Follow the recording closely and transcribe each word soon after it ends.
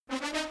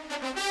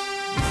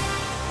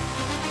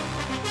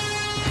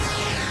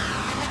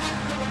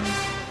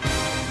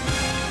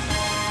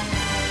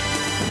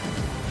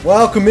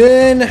Welcome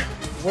in,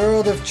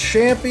 World of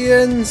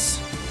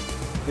Champions.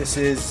 This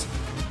is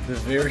the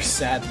very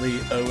sadly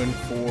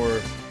 0-4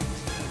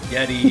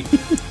 Yeti.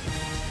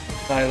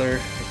 Tyler,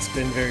 it's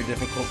been very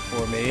difficult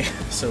for me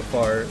so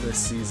far this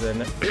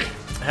season.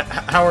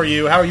 How are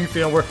you? How are you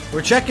feeling?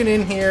 We're checking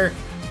in here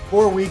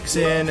 4 weeks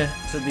in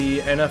to the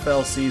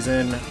NFL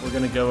season. We're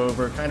going to go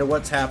over kind of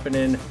what's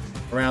happening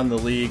around the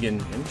league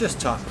and just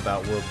talk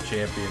about World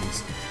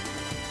Champions.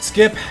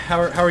 Skip, how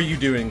are you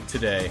doing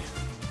today?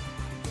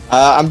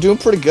 I'm doing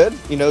pretty good.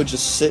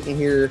 Just sitting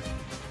here,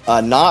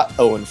 not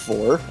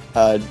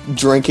 0-4,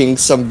 drinking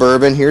some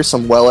bourbon here,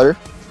 some Weller.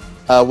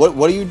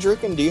 What are you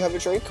drinking? Do you have a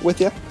drink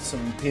with you?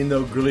 Some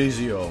Pinot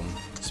Grigio,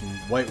 some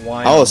white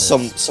wine. Oh,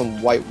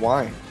 some white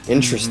wine.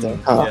 Interesting.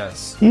 Mm-hmm. Huh?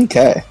 Yes.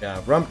 Okay.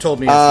 Yeah, Rump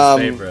told me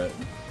it's his favorite.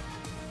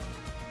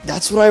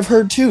 That's what I've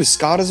heard too.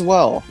 Scott as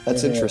well.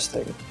 That's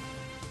interesting.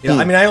 Yeah,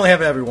 I mean, I only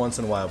have it every once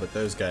in a while, but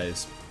those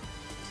guys,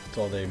 that's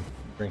all they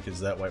drink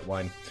is that white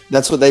wine.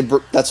 That's what they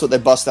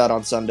bust out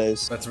on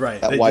Sundays. That's right.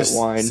 That they white just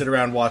wine. Sit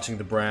around watching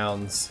the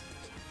Browns,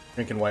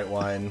 drinking white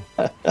wine.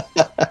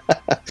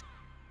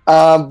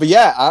 But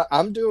yeah,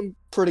 I'm doing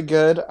pretty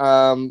good.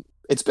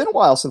 It's been a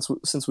while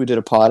since we did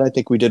a pod. I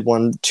think we did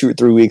one 2 or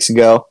 3 weeks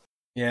ago.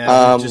 Yeah,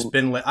 I've just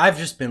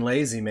been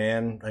lazy,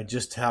 man. I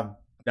just have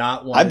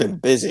not wanted. I've been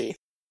busy.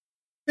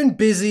 Been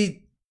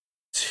busy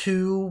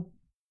too,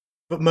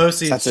 but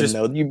mostly That's it's just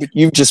no.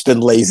 You've just been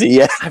lazy.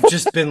 Yeah, I've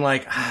just been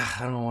like, I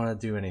don't want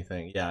to do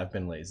anything. Yeah, I've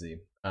been lazy.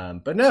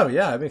 But no,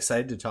 yeah, I'm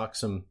excited to talk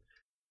some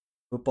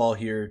football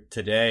here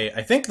today.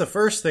 I think the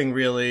first thing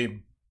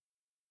really,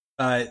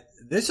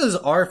 this is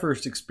our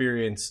first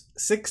experience,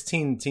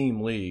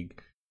 16-team league.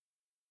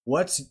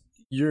 Let's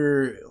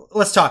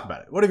talk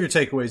about it. What have your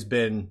takeaways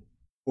been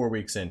 4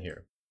 weeks in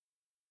here?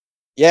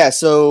 Yeah,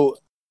 so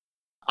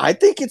I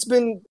think it's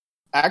been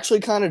actually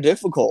kind of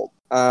difficult.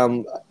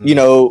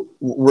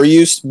 We're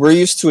used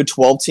to a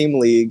 12-team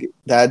league.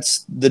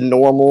 That's the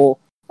normal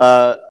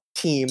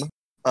team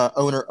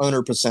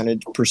owner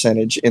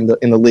percentage in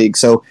the league.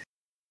 So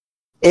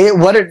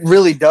what it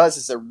really does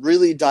is it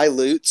really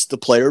dilutes the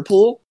player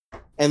pool.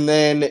 And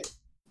then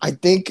I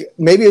think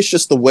maybe it's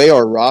just the way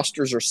our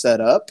rosters are set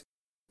up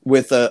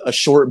with a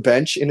short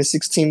bench in a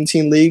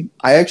 16-team league.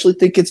 I actually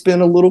think it's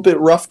been a little bit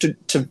rough to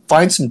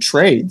find some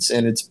trades,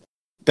 and it's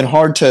been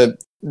hard to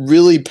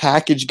really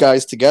package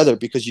guys together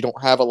because you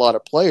don't have a lot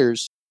of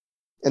players.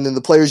 And then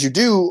the players you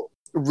do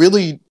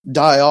really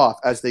die off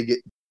as they get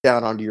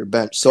down onto your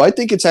bench. So I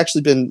think it's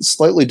actually been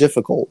slightly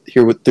difficult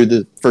here through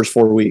the first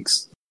 4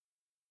 weeks.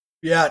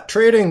 Yeah,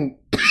 trading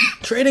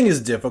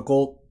is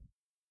difficult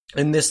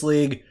in this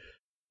league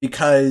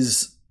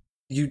because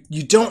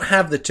you don't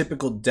have the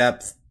typical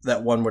depth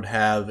that one would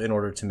have in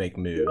order to make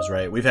moves,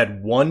 right? We've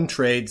had one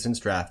trade since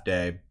draft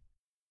day.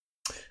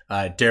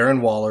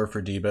 Darren Waller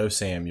for Deebo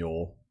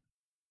Samuel,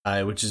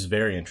 which is a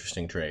very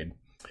interesting trade.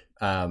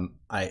 I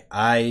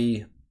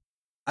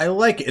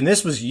like it. And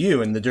this was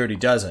you in the Dirty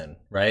Dozen,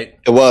 right?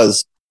 It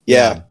was.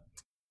 Yeah.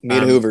 Me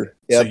and Hoover.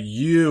 Yep. So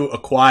you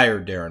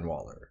acquired Darren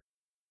Waller.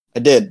 I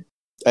did.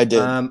 At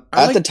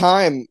the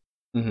time,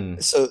 mm-hmm.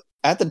 So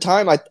at the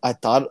time, I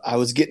thought I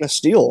was getting a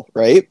steal,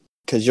 right?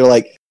 Because you're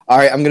like, all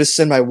right, I'm going to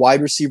send my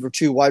wide receiver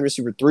 2, wide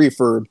receiver 3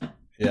 for,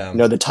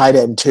 the tight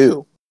end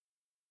 2.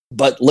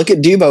 But look at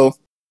Deebo,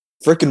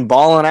 freaking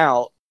balling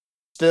out.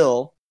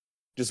 Still,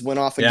 just went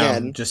off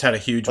again. Just had a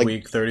huge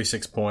week,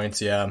 36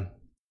 points. Yeah.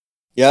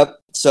 Yep.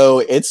 So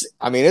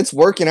it's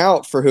working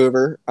out for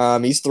Hoover.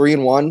 He's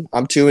 3-1.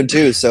 I'm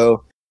 2-2.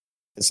 So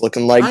it's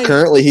looking like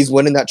currently he's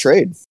winning that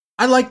trade.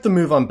 I like the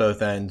move on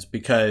both ends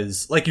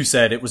because, like you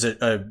said, it was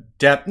a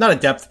depth, not a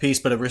depth piece,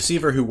 but a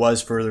receiver who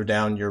was further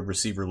down your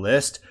receiver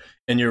list,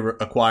 and you're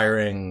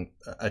acquiring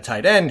a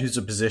tight end who's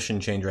a position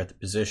changer at the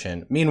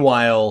position.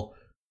 Meanwhile,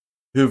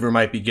 Hoover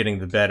might be getting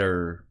the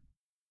better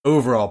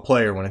overall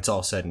player when it's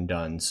all said and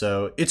done.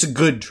 So it's a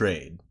good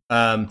trade.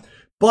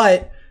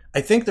 But I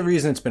think the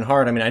reason it's been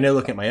hard, I know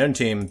looking at my own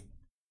team,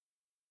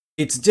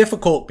 it's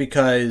difficult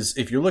because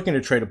if you're looking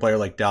to trade a player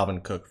like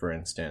Dalvin Cook, for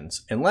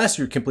instance, unless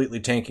you're completely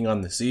tanking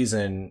on the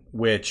season,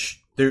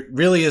 which there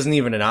really isn't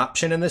even an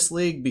option in this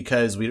league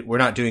because we're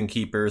not doing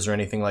keepers or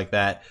anything like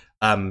that.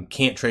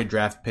 Can't trade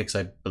draft picks,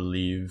 I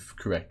believe.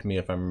 Correct me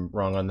if I'm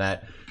wrong on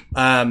that.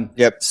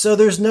 Yep. So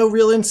there's no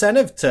real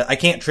incentive I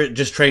can't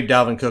just trade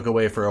Dalvin Cook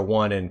away for a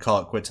 1 and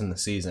call it quits in the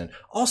season.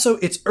 Also,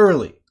 it's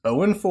early.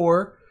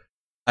 0-4.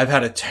 I've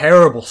had a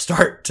terrible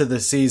start to the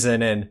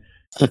season, and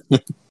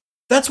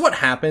that's what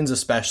happens,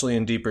 especially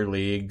in deeper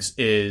leagues,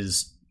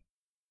 is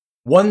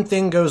one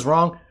thing goes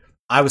wrong.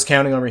 I was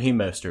counting on Raheem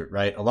Mostert,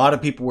 right? A lot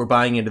of people were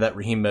buying into that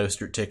Raheem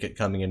Mostert ticket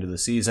coming into the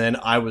season.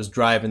 I was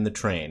driving the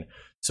train.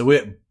 So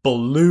it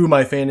blew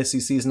my fantasy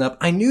season up.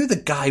 I knew the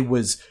guy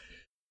was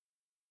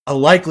a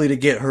likely to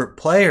get hurt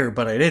player,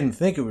 but I didn't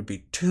think it would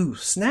be 2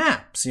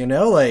 snaps,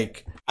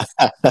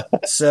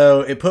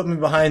 So it put me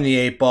behind the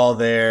 8 ball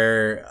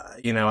there.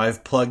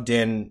 I've plugged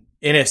in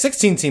a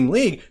 16-team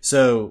league.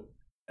 So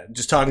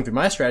just talking through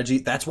my strategy,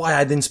 that's why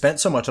I then spent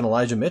so much on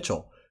Elijah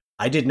Mitchell.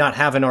 I did not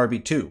have an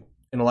RB2,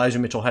 and Elijah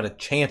Mitchell had a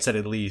chance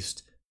at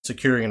least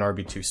securing an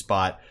RB2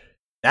 spot,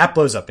 that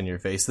blows up in your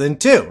face then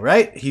too,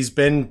 right? He's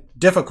been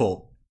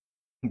difficult.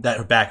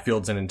 That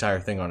backfield's an entire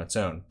thing on its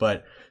own.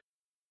 But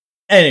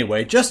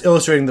anyway, just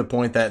illustrating the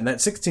point that in that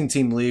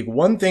 16-team league,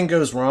 one thing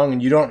goes wrong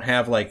and you don't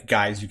have like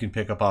guys you can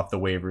pick up off the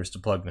waivers to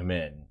plug them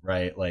in,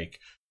 right? Like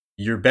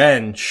your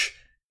bench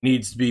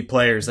needs to be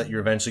players that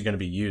you're eventually going to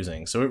be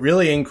using. So it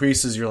really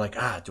increases your like,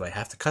 do I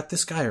have to cut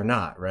this guy or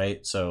not,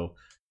 right? So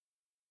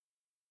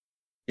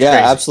yeah,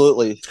 crazy.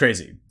 absolutely. It's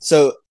crazy.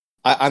 So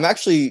I'm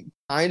actually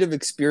kind of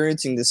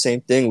experiencing the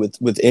same thing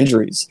with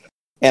injuries.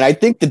 And I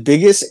think the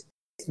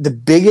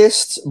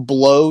biggest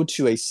blow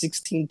to a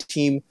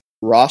 16-team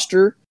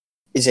roster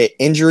is an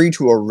injury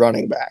to a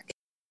running back.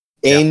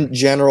 In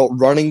general,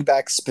 running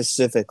back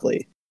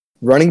specifically.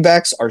 Running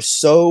backs are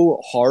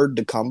so hard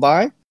to come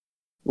by.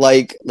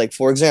 Like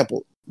for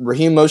example,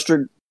 Raheem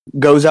Mostert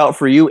goes out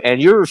for you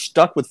and you're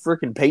stuck with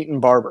freaking Peyton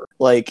Barber.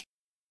 Like,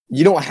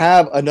 you don't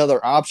have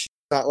another option.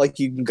 It's not like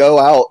you can go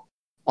out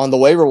on the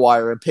waiver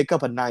wire and pick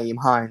up a Nyheim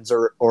Hines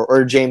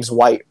or James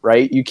White,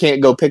 right? You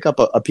can't go pick up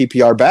a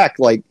PPR back.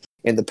 Like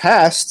in the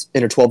past,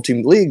 in a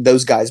 12-team league,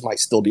 those guys might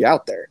still be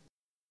out there.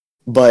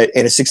 But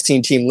in a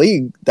 16-team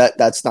league,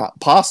 that's not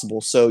possible.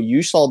 So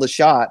you saw the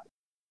shot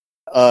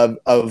of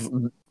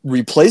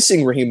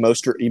replacing Raheem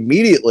Mostert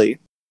immediately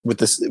with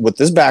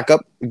this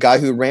backup, a guy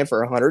who ran for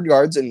 100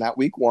 yards in that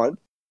week 1,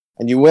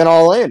 and you went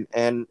all in.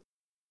 And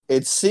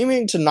it's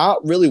seeming to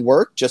not really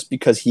work just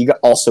because he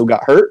also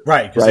got hurt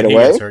right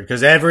away. Gets hurt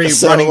because every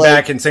running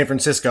back in San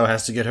Francisco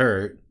has to get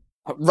hurt.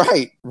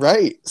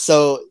 Right.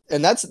 So,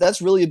 and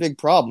that's really a big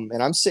problem.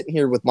 And I'm sitting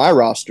here with my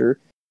roster.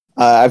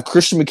 I have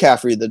Christian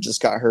McCaffrey that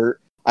just got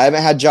hurt. I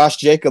haven't had Josh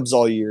Jacobs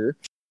all year.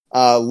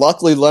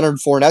 Luckily, Leonard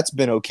Fournette's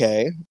been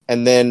okay.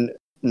 And then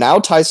now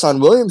Tyson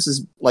Williams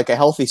is like a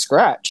healthy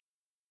scratch.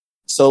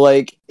 So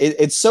like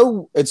it's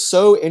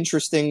so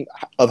interesting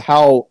of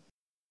how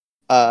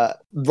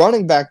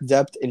running back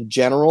depth in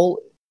general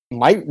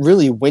might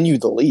really win you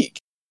the league.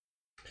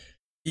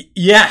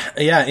 Yeah,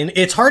 and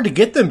it's hard to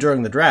get them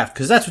during the draft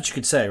because that's what you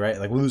could say, right?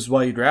 Like lose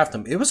while you draft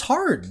them. It was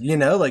hard,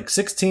 like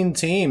 16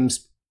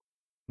 teams.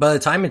 By the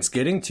time it's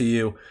getting to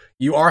you,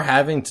 you are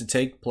having to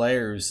take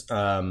players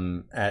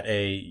at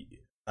a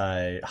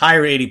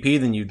higher ADP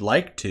than you'd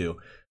like to.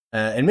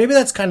 And maybe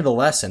that's kind of the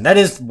lesson. That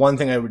is one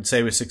thing I would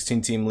say with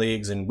 16-team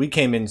leagues, and we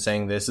came in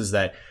saying this, is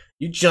that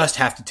you just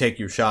have to take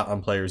your shot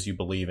on players you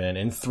believe in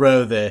and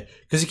throw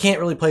because you can't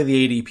really play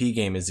the ADP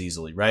game as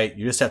easily, right?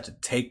 You just have to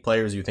take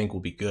players you think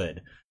will be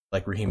good,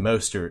 like Raheem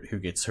Mostert, who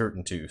gets hurt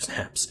in 2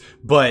 snaps.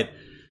 But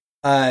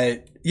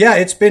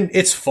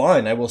it's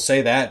fun. I will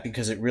say that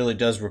because it really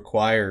does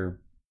require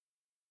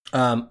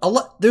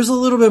there's a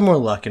little bit more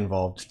luck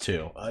involved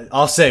too.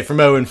 I'll say from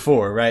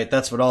 0-4, right?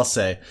 That's what I'll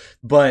say.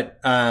 But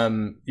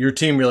your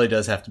team really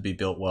does have to be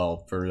built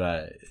well for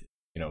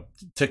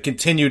to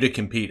continue to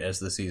compete as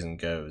the season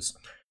goes.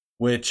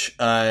 Which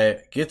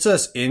gets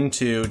us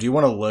into, do you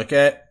want to look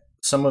at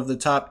some of the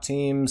top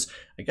teams?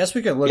 I guess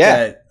we could look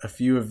at a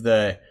few of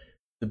the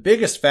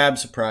biggest fab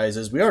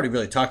surprises. We already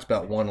really talked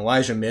about one.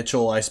 Elijah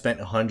Mitchell, I spent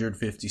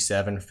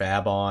 157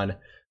 fab on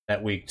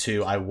that week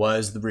 2. I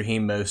was the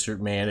Raheem Mostert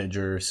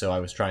manager, so I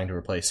was trying to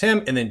replace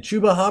him. And then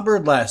Chuba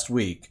Hubbard last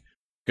week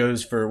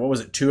goes for, what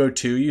was it,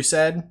 202 you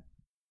said?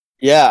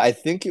 Yeah, I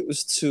think it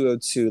was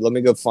 202. Let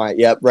me go find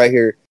it. Yep, right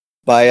here.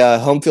 By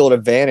home field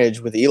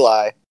advantage with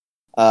Eli.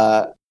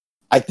 I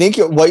think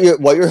what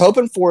you're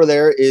hoping for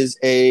there is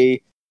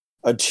a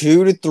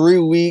 2 to 3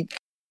 week,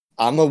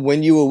 I'm going to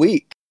win you a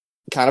week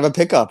kind of a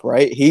pickup,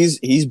 right?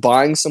 He's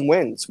buying some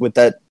wins with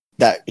that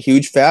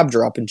huge fab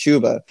drop in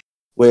Chuba,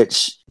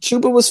 which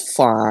Chuba was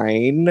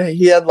fine.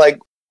 He had like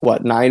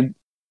what, 9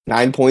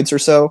 points or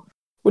so,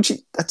 which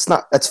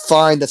that's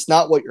fine. That's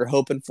not what you're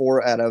hoping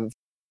for out of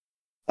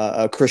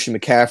a Christian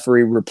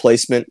McCaffrey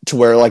replacement, to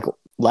where like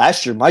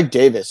last year Mike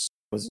Davis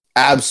was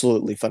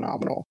absolutely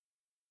phenomenal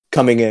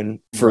coming in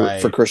for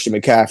Christian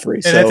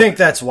McCaffrey. And I think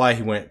that's why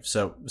he went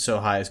so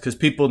high, is because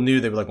people knew,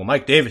 they were like, well,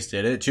 Mike Davis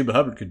did it, Chuba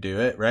Hubbard could do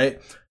it, right?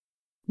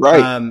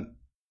 Right.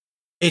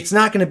 It's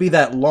not going to be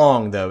that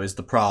long, though, is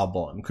the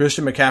problem.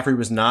 Christian McCaffrey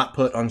was not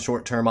put on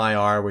short-term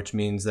IR, which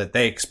means that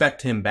they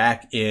expect him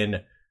back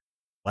in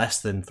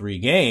less than 3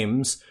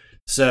 games.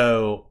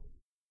 So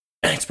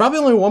it's probably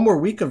only 1 more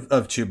week of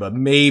Chuba,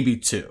 maybe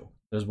 2,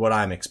 is what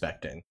I'm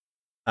expecting.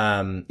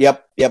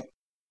 Yep.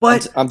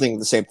 But I'm thinking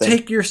the same thing.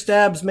 Take your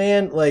stabs,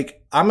 man.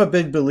 Like, I'm a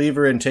big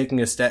believer in taking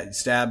a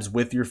stabs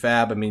with your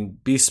fab. I mean,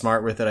 be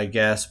smart with it, I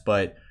guess,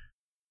 but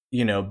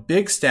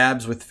big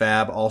stabs with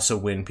fab also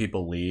win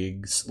people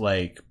leagues.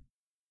 Like,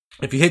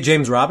 if you hit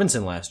James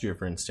Robinson last year,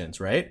 for instance,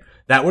 right?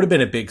 That would have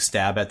been a big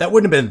stab at. That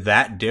wouldn't have been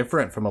that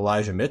different from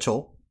Elijah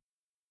Mitchell.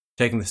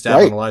 Taking the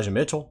stab on Elijah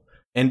Mitchell.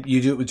 And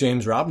you do it with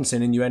James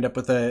Robinson, and you end up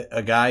with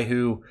a guy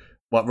who,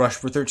 rushed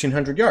for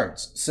 1,300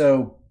 yards.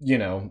 So,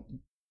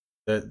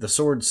 the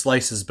sword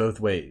slices both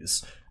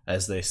ways,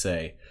 as they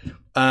say.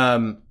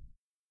 So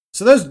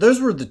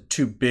those were the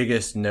 2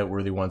 biggest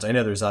noteworthy ones. I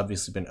know there's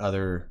obviously been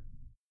other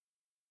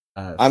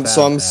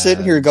I'm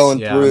sitting here going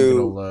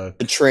through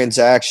the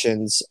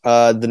transactions.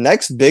 The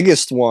next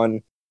biggest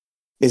one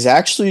is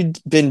actually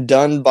been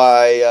done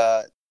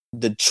by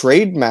the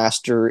trade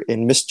master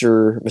in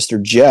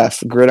Mr.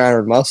 Jeff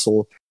Gridiron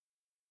Muscle.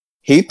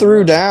 He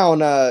threw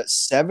down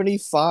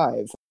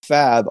 75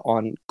 fab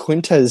on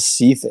Quintez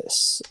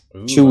Cephas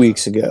 2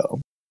 weeks ago,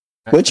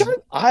 which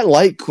I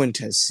like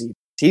Quintez Cephas.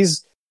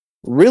 He's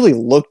really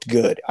looked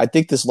good. I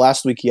think this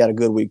last week he had a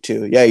good week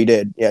too. Yeah, he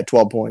did. Yeah,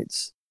 12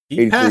 points.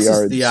 He passes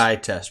yards. The eye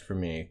test for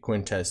me,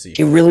 Quintez Cephas.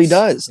 He really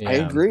does. Yeah. I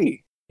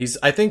agree.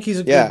 I think he's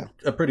a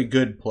pretty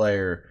good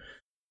player.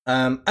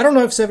 I don't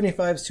know if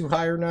 75 is too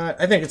high or not.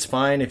 I think it's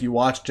fine if you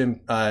watched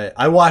him.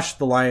 I watched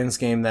the Lions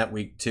game that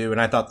week too, and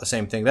I thought the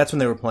same thing. That's when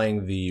they were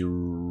playing the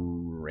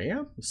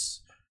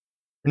Rams?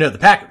 No, the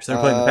Packers. They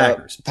were playing the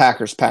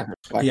Packers.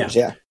 Packers,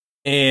 yeah.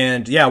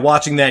 And yeah,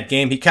 watching that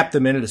game, he kept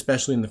them in it,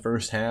 especially in the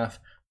first half.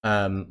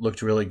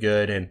 Looked really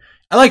good. And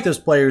I like those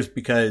players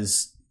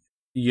because,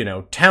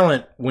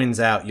 talent wins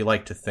out, you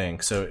like to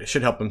think. So it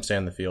should help them stay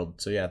on the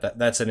field. So yeah,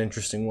 that's an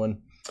interesting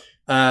one.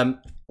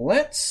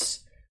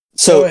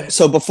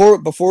 So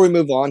before we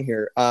move on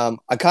here,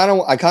 I kind of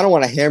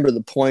want to hammer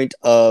the point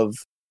of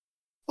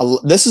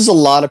this is a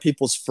lot of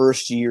people's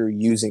first year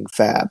using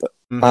Fab.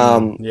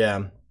 Mm-hmm.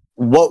 Yeah.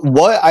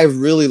 What I've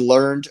really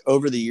learned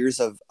over the years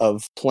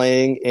of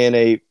playing in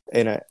a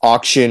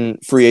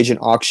free agent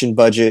auction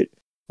budget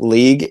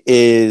league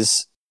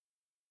is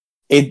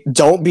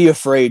don't be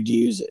afraid to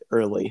use it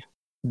early,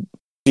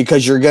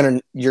 because you're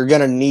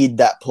gonna need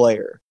that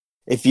player.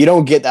 If you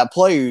don't get that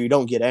player, you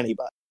don't get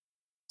anybody.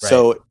 Right.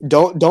 So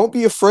don't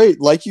be afraid,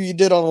 like you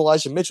did on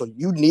Elijah Mitchell.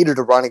 You needed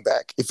a running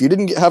back. If you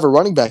didn't have a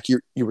running back, you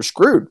were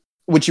screwed,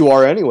 which you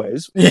are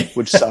anyways,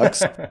 which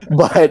sucks.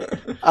 But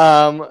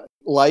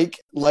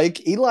like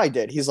Eli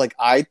did, he's like,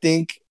 I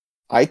think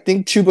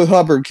Chuba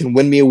Hubbard can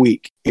win me a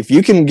week. If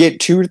you can get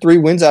 2 or 3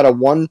 wins out of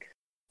one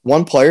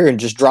player and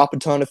just drop a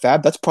ton of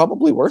fab, that's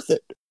probably worth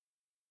it.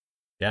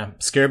 Yeah,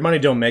 scared money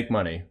don't make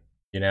money.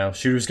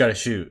 Shooters got to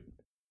shoot.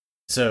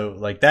 So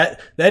like that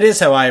is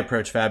how I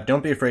approach fab.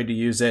 Don't be afraid to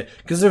use it,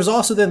 because there's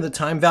also then the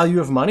time value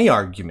of money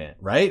argument,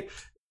 right?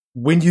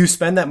 When you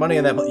spend that money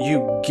on that,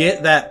 you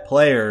get that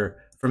player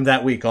from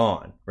that week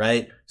on,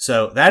 right?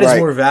 So that is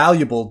more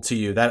valuable to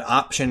you, that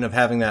option of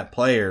having that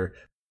player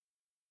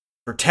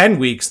for 10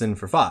 weeks than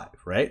for 5,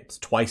 right? It's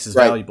twice as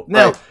valuable.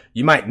 Now,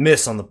 you might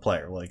miss on the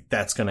player. Like,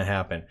 that's going to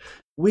happen.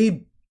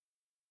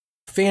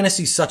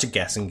 Fantasy's such a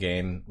guessing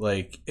game.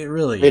 Like, it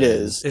really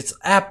is.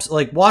 It's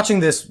like watching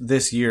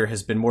this year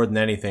has been more than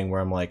anything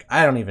where I'm like,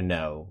 I don't even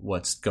know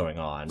what's going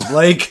on.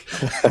 Like,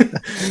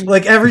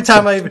 like every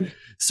time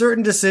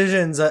certain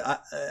decisions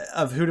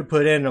of who to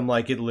put in, I'm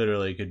like, it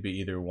literally could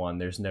be either one.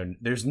 There's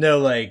no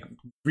like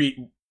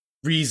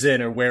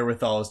reason or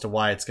wherewithal as to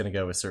why it's going to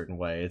go a certain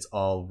way. It's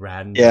all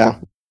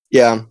random.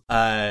 Yeah.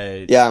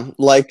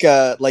 Like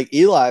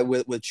Eli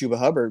with Chuba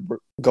Hubbard.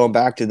 Going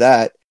back to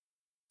that.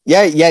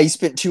 Yeah. He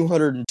spent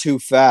 202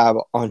 fab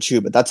on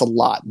Chuba. That's a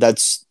lot.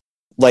 That's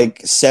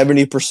like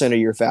 70% of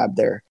your fab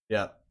there.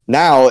 Yeah.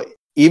 Now,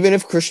 even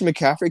if Christian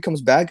McCaffrey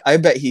comes back, I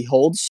bet he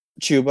holds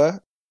Chuba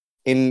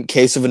in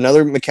case of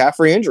another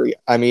McCaffrey injury.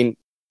 I mean,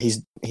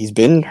 he's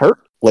been hurt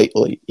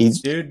lately.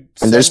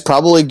 There's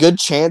probably a good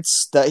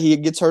chance that he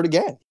gets hurt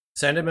again.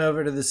 Send him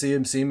over to the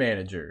CMC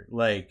manager.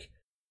 Like,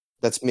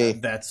 that's me.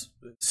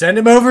 Send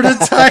him over to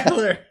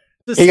Tyler.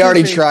 He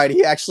already tried.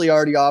 He actually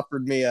already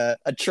offered me a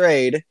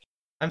trade,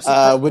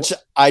 which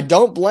I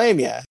don't blame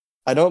you.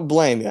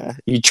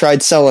 You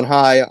tried selling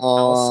high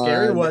on. How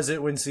scary was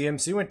it when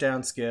CMC went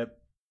down, Skip?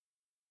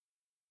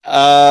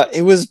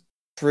 It was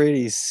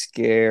pretty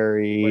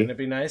scary. Wouldn't it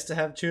be nice to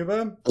have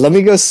Chuba? Let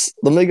me go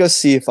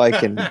see if I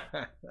can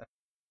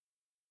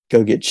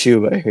go get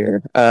Chuba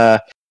here.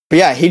 But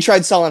yeah, he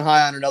tried selling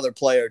high on another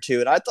player too,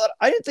 and I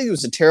didn't think it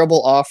was a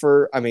terrible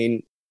offer. I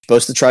mean,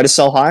 supposed to try to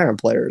sell high on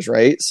players,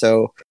 right?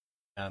 So,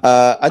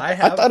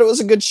 I thought it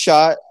was a good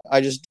shot. I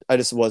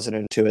just wasn't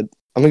into it.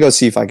 I'm gonna go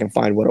see if I can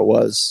find what it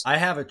was. I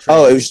have a trade.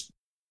 Oh,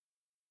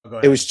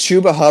 it was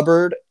Chuba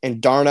Hubbard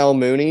and Darnell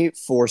Mooney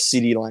for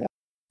CeeDee Lamb,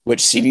 which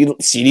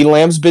CeeDee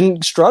Lamb's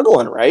been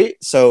struggling, right?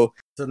 So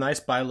it's a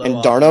nice buy low. And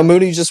offer. Darnell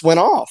Mooney just went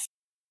off.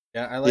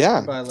 Yeah, I like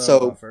the buy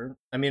low offer.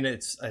 I mean,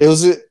 it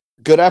was a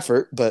good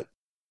effort, but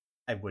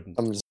I wouldn't.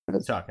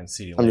 Talking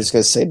CeeDee Lamb. I'm just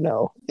gonna say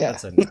no. Yeah,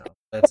 that's a no.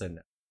 That's a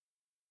no.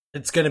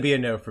 It's gonna be a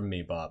no from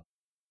me, Bob.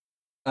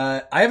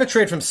 I have a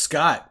trade from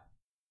Scott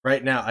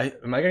right now.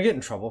 Am I gonna get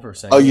in trouble for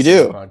saying? Oh, you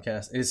do.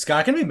 Podcast. Is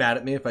Scott gonna be mad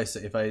at me if I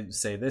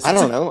say this? I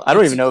don't know. I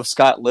don't even know if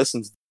Scott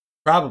listens.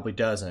 Probably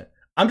doesn't.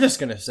 I'm just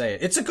gonna say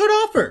it. It's a good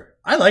offer.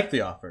 I like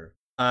the offer.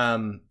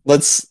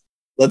 Let's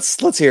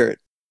hear it.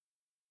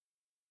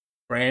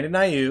 Brandon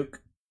Ayuk.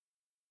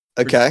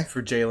 Okay.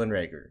 For Jalen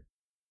Reagor.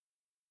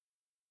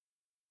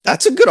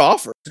 That's a good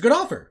offer. It's a good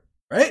offer,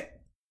 right?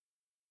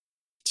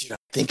 Dude, I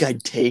think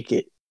I'd take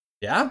it.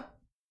 Yeah.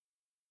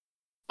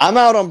 I'm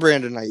out on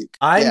Brandon Ayuk.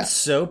 I'm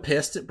so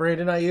pissed at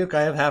Brandon Ayuk.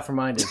 I have half a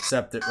mind to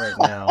accept it right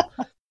now.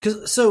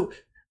 Do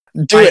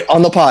it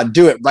on the pod.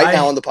 Do it right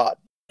now on the pod.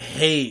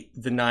 hate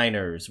the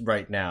Niners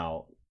right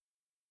now.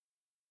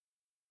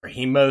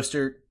 Raheem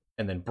Mostert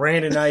and then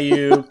Brandon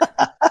Ayuk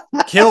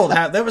killed.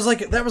 That was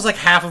like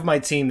half of my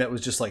team that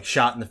was just like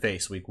shot in the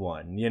face week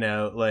 1. You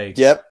know, like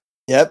Yep.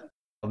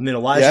 And then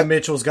Elijah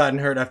Mitchell's gotten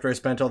hurt after I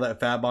spent all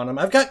that fab on him.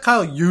 I've got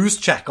Kyle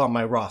Juszczyk on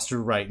my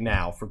roster right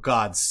now, for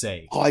God's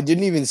sake. Oh, I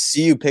didn't even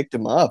see you picked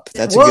him up.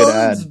 That's a good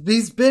ad.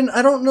 He's been,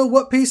 I don't know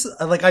what piece,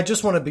 like, I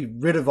just want to be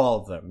rid of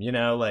all of them, you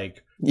know?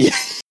 Like, Yeah.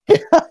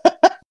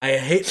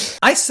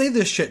 I say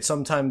this shit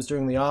sometimes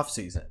during the off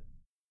season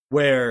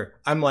where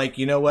I'm like,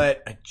 you know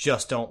what? I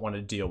just don't want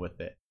to deal with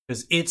it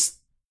because it's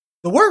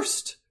the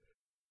worst.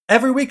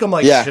 Every week I'm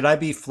like, should I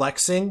be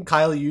flexing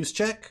Kyle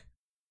Juszczyk?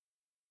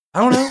 I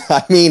don't know.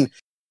 I mean,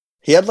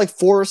 he had like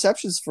 4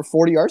 receptions for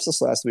 40 yards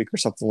this last week or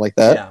something like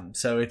that. Yeah,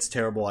 so it's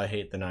terrible. I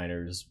hate the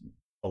Niners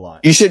a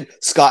lot.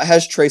 Scott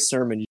has Trey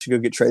Sermon. You should go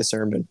get Trey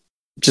Sermon.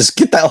 Just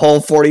get that whole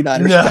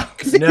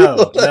 49ers.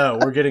 No,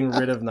 we're getting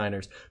rid of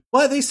Niners.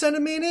 But they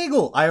sent me an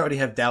Eagle. I already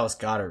have Dallas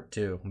Goedert,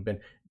 too.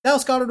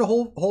 Dallas Goedert to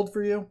hold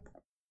for you?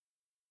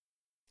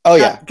 Oh,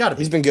 yeah. Gotta be.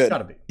 He's been good.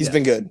 Gotta be. He's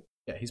been good.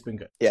 Yeah, he's been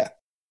good. Yeah.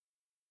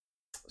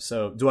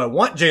 So, do I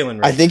want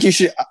Jalen Reagor?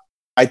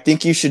 I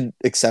think you should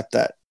accept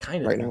that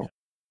kind of right now.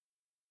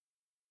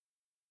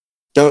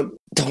 Don't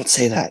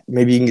say that.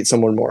 Maybe you can get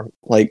someone more,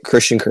 like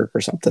Christian Kirk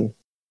or something.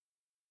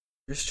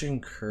 Christian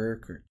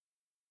Kirk or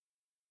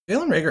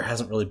Jalen Reagor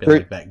hasn't really been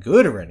like that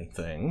good or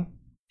anything.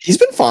 He's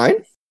been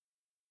fine.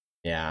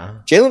 Yeah.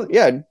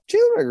 Jalen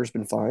Reagor's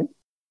been fine.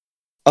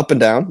 Up and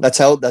down. That's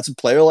a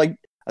player like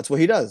that's what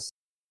he does.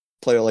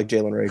 Player like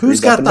Jalen Reagor. Who's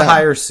got the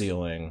higher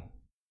ceiling?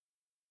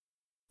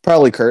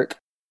 Probably Kirk.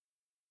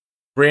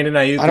 Brandon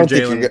Ayuk or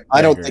Jalen Reagor?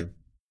 I don't think.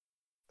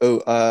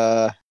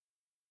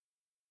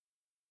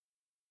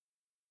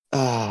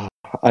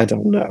 I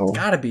don't know.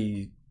 Gotta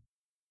be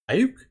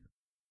Ayuk.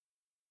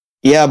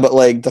 Yeah, but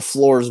like the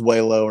floor is way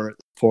lower at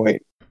this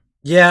point.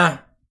 Yeah,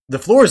 the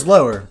floor is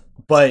lower,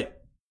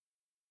 but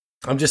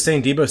I'm just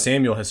saying Deebo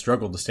Samuel has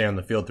struggled to stay on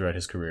the field throughout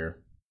his career.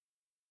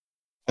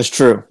 That's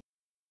true.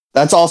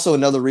 That's also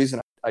another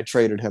reason I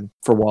traded him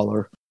for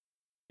Waller.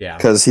 Yeah,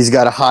 because he's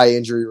got a high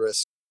injury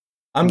risk.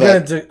 I'm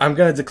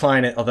gonna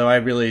decline it, although I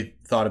really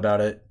thought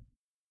about it.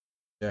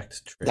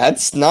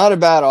 That's not a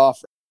bad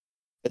offer.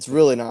 It's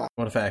really not.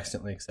 What if I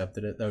accidentally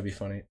accepted it? That would be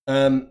funny.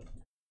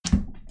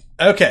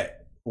 Okay,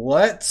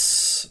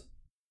 let's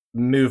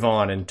move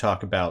on and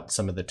talk about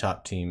some of the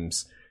top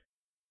teams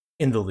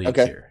in the league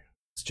here.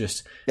 It's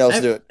just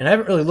let's do it. And I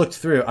haven't really looked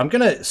through. I'm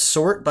gonna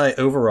sort by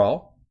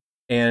overall,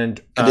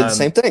 and I did the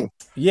same thing.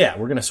 Yeah,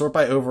 we're gonna sort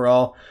by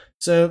overall.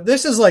 So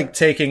this is like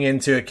taking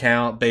into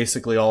account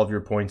basically all of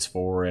your points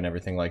for and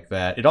everything like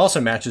that. It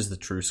also matches the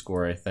true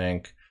score, I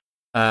think.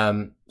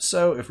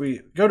 So if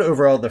we go to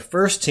overall, the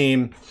first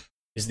team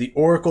is the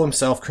Oracle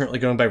himself, currently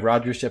going by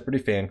Roger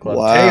Shepherd Fan Club.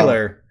 Wow.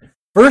 Taylor,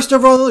 first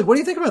overall in the league. What do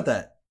you think about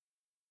that?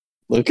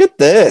 Look at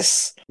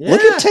this. Yeah.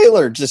 Look at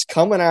Taylor just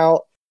coming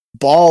out,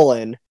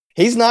 balling.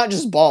 He's not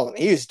just balling.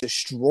 He is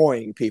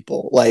destroying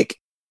people. Like,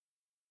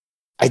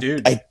 I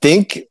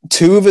think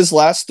 2 of his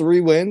last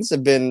 3 wins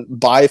have been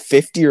by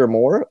 50 or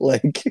more.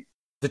 Like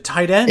the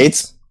tight end.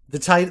 It's the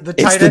tight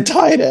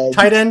end.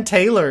 Tight end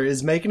Taylor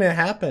is making it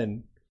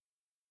happen.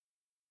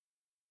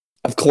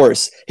 Of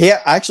course. I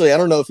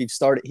don't know if he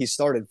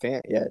started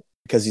Fant yet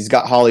because he's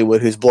got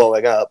Hollywood who's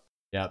blowing up.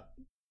 Yep.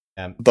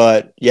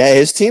 But yeah,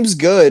 his team's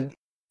good.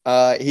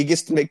 He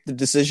gets to make the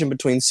decision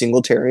between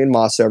Singletary and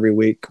Moss every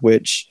week,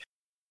 which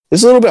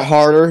is a little bit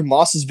harder.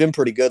 Moss has been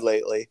pretty good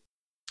lately.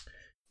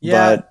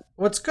 Yeah. But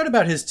what's good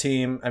about his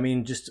team, I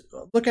mean, just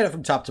look at it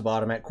from top to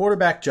bottom. At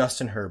quarterback,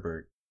 Justin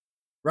Herbert.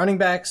 Running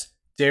backs,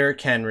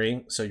 Derrick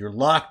Henry. So you're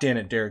locked in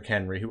at Derrick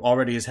Henry, who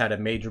already has had a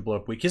major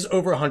blow-up week. He's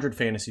over 100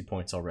 fantasy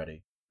points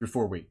already through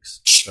 4 weeks.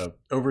 So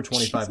over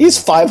 25.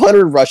 He's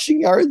 500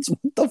 rushing yards?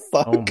 What the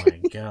fuck? Oh my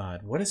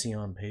God. What is he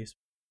on pace?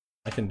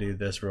 I can do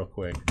this real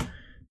quick.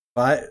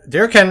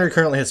 Derrick Henry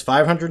currently has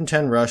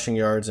 510 rushing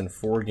yards in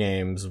 4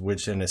 games,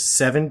 which in a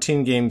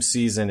 17-game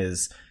season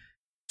is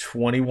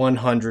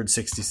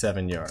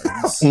 2,167 yards.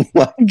 Oh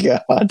my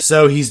God.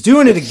 So he's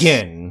doing it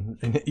again.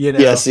 You know?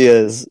 Yes, he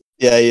is.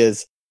 Yeah, he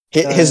is.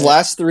 His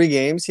last 3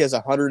 games, he has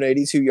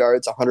 182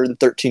 yards,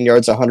 113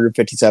 yards,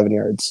 157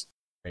 yards.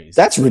 Crazy.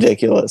 That's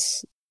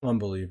ridiculous.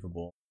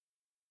 Unbelievable.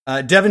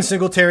 Devin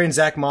Singletary and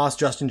Zach Moss,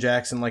 Justin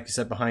Jackson, like you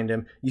said, behind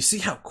him. You see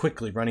how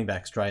quickly running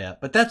backs dry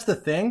up. But that's the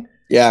thing.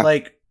 Yeah.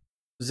 Like,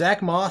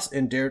 Zach Moss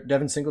and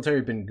Devin Singletary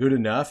have been good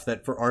enough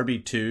that for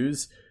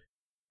RB2s,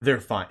 they're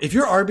fine. If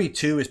your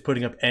RB2 is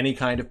putting up any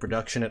kind of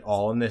production at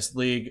all in this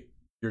league,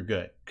 you're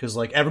good. Because,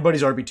 like,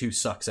 everybody's RB2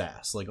 sucks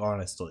ass, like,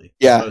 honestly.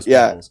 Yeah.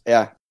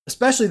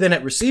 Especially then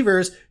at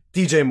receivers,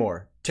 DJ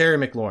Moore, Terry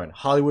McLaurin,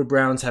 Hollywood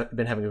Browns have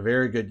been having a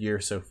very good year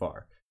so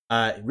far.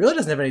 It really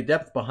doesn't have any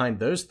depth behind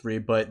those 3,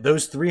 but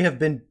those 3 have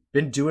been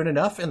doing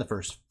enough in the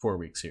first 4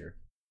 weeks here.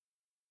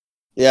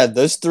 Yeah,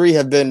 those 3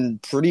 have been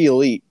pretty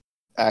elite,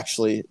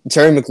 actually.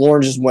 Terry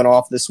McLaurin just went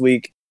off this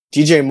week.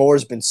 DJ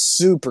Moore's been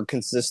super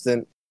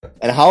consistent.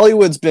 And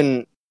Hollywood's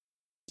been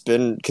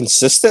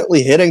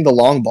consistently hitting the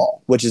long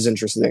ball, which is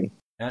interesting.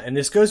 And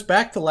this goes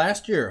back to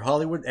last year.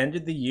 Hollywood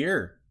ended the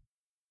year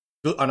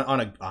on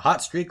a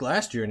hot streak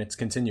last year, and it's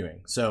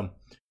continuing. So,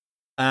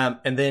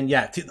 and then,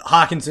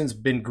 Hawkinson's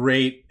been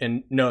great,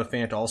 and Noah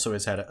Fant also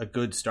has had a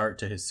good start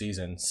to his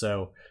season.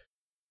 So,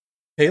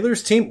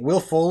 Taylor's team, Will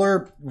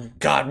Fuller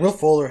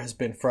has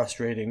been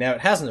frustrating. Now,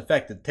 it hasn't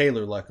affected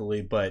Taylor,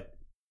 luckily, but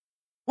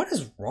what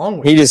is wrong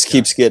with him? He just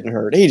keeps getting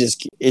hurt.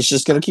 It's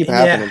just going to keep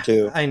happening,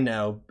 too. I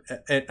know.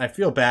 I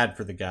feel bad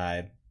for the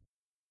guy,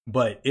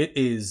 but it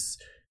is...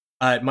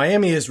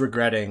 Miami is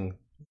regretting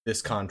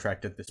this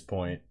contract at this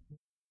point.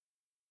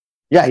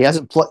 Yeah, he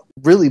hasn't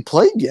really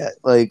played yet.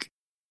 Like,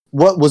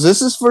 what was this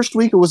his first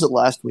week or was it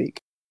last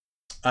week?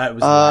 It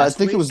was last I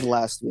think week. It was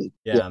last week.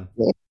 Yeah.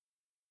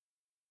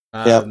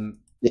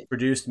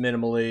 Produced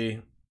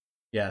minimally.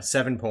 Yeah,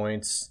 7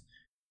 points,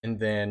 and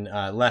then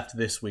left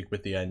this week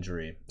with the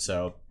injury.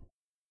 So,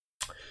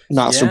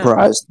 not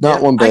surprised.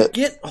 Not one bit. I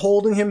get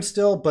holding him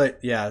still,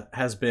 but yeah,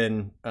 has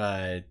been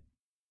a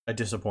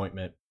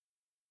disappointment.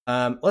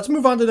 Let's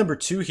move on to number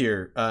 2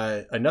 here.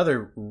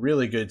 Another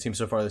really good team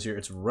so far this year.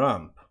 It's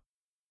Rump.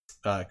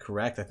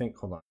 Correct? I think.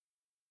 Hold on.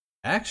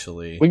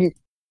 Actually,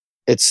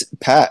 it's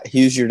Pat.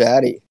 He's your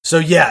daddy. So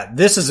yeah,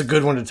 this is a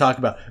good one to talk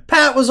about.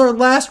 Pat was our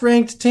last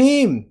ranked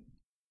team.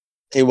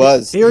 He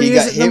was. He got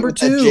hit number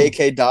 2. With that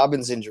J.K.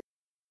 Dobbins injury.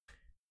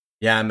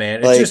 Yeah,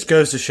 man. It just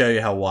goes to show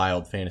you how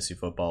wild fantasy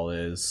football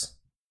is.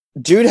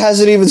 Dude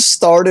hasn't even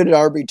started at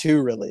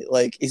RB2, really.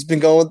 Like, he's been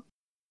going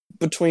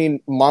between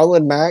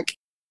Marlon Mack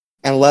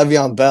and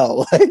Le'Veon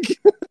Bell. Like,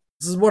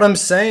 this is what I'm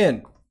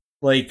saying.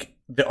 Like,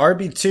 the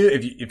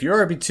RB2, if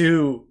you're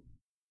RB2,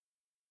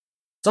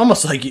 it's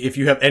almost like if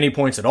you have any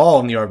points at all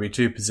in the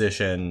RB2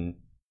 position,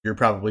 you're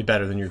probably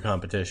better than your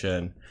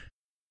competition.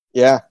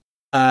 Yeah.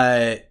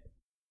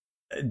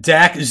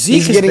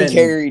 Zeke has been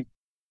carried.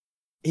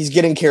 He's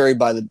getting carried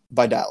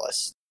by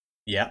Dallas.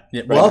 Yeah.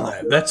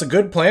 Well, that's a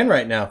good plan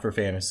right now for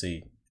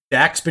fantasy.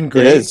 Dak's been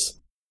great. It is.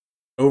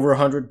 Over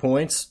 100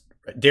 points.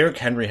 Derrick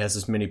Henry has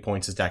as many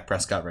points as Dak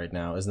Prescott right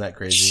now. Isn't that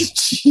crazy?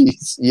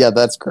 Jeez. Yeah,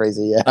 that's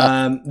crazy.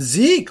 Yeah.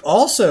 Zeke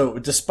also,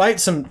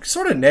 despite some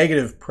sort of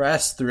negative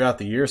press throughout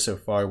the year so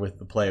far with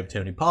the play of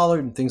Tony Pollard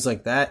and things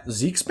like that,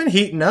 Zeke's been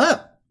heating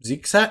up.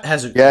 He's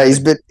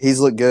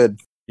looked good.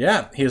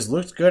 Yeah, he has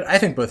looked good. I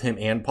think both him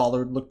and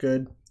Pollard look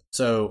good.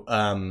 So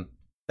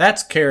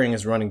that's carrying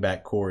his running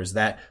back core. Is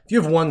that if you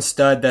have one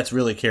stud, that's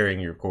really carrying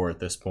your core at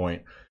this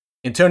point.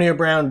 Antonio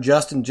Brown,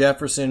 Justin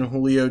Jefferson,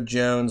 Julio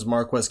Jones,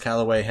 Marquez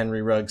Callaway,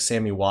 Henry Ruggs,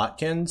 Sammy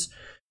Watkins.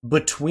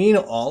 Between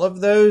all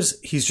of those,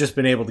 he's just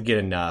been able to get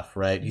enough,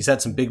 right? He's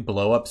had some big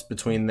blow-ups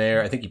between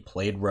there. I think he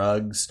played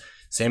Ruggs.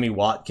 Sammy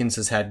Watkins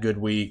has had good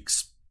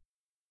weeks.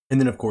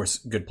 And then, of course,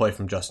 good play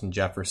from Justin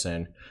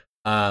Jefferson.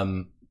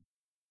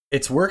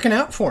 It's working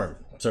out for him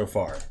so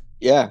far.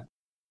 Yeah.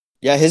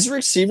 Yeah, his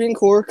receiving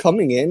core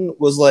coming in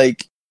was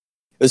it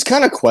was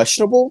kind of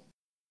questionable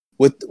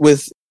with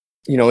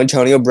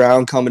Antonio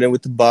Brown coming in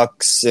with the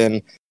Bucks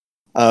and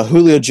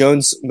Julio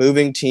Jones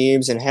moving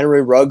teams and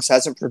Henry Ruggs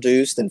hasn't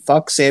produced and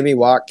fuck Sammy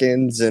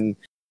Watkins and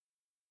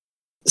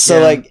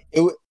so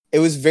it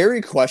was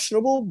very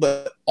questionable,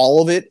 but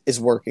all of it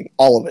is working.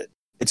 All of it.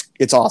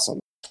 It's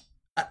awesome.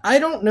 I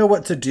don't know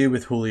what to do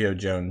with Julio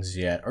Jones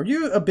yet. Are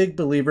you a big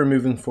believer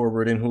moving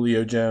forward in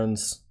Julio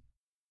Jones?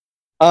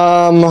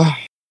 No.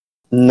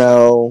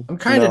 I'm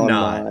kind of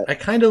not. I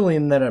kind of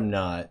lean that I'm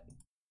not.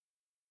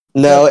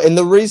 No, and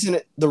the reason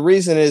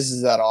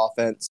is that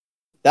offense.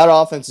 That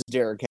offense is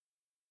Derrick Henry.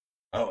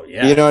 Oh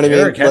yeah, you know what I mean.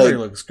 Derrick Henry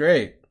looks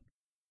great.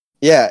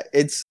 Yeah,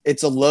 it's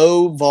a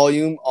low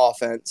volume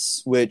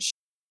offense, which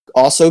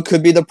also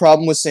could be the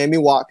problem with Sammy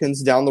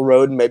Watkins down the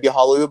road, and maybe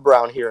Hollywood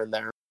Brown here and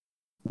there.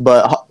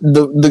 But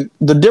the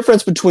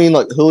difference between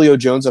Julio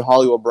Jones and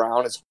Hollywood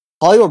Brown is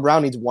Hollywood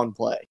Brown needs one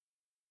play,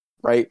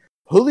 right?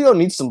 Julio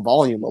needs some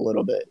volume a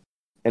little bit,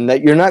 and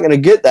that you're not going to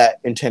get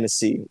that in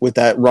Tennessee with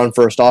that run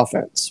first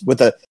offense.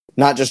 With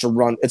not just a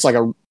run, it's like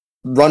a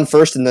run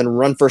first and then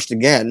run first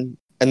again,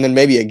 and then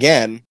maybe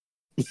again,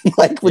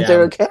 with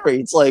Derrick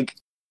Henry. It's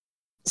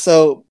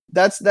so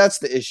that's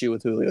the issue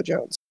with Julio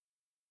Jones.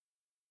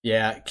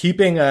 Yeah,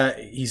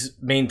 he's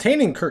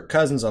maintaining Kirk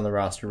Cousins on the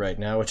roster right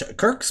now, which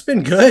Kirk's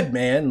been good,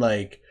 man.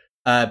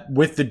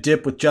 With the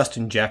dip with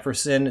Justin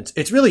Jefferson,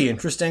 it's really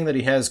interesting that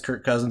he has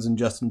Kirk Cousins and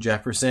Justin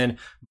Jefferson,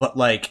 but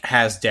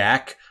has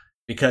Dak,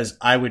 because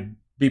I would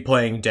be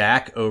playing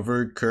Dak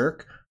over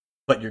Kirk,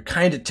 but you're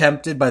kind of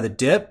tempted by the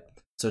dip,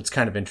 so it's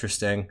kind of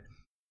interesting.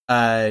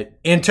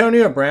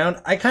 Antonio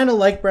Brown, I kind of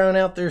like Brown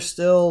out there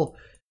still.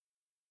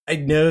 I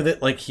know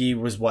that he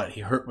was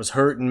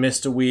hurt and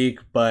missed a week,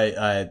 but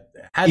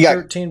had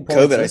 13 points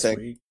COVID, this I think.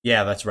 week.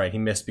 Yeah, that's right. He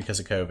missed because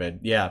of COVID.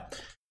 Yeah.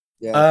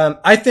 Yeah.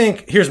 I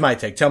think here's my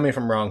take. Tell me if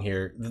I'm wrong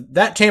here.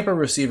 That Tampa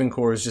receiving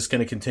core is just going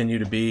to continue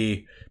to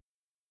be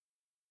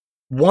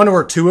one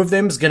or two of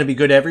them is going to be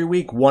good every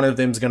week. One of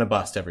them is going to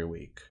bust every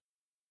week.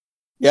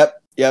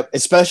 Yep.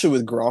 Especially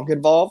with Gronk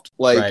involved.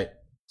 Right.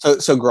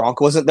 So Gronk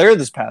wasn't there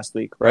this past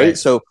week, right?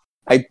 So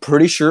I'm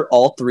pretty sure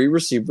all three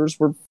receivers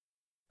were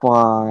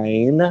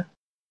fine.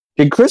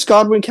 Did Chris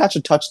Godwin catch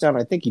a touchdown?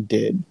 I think he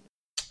did.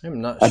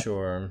 I'm not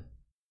sure.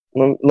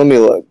 Let me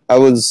look.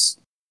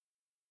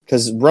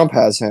 Because Rump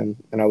has him,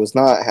 and I was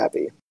not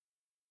happy.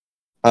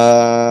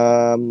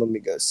 Let me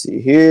go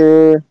see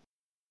here.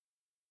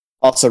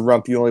 Also,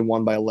 Rump, you only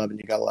won by 11.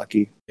 You got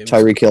lucky.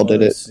 Tyreek Hill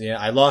did it. Yeah,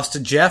 I lost to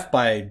Jeff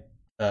by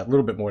a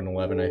little bit more than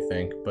 11, I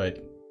think,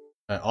 but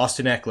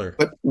Austin Eckler.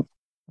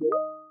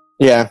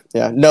 Yeah.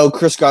 No,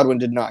 Chris Godwin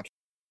did not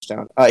catch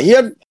down.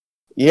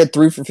 He had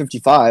 3 for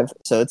 55,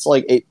 so it's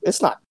like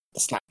it's not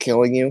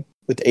killing you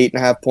with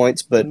 8.5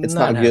 points, but it's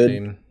not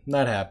good.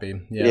 Not happy.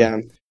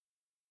 Yeah.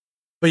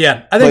 But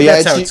I think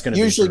that's how it's going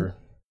to be for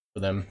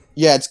them.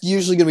 Yeah, it's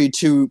usually going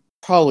to be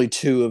probably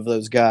two of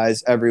those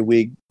guys every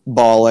week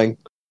balling.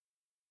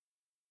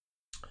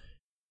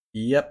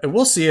 Yep, and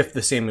we'll see if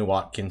the Sammy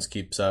Watkins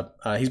keeps up.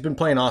 He's been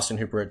playing Austin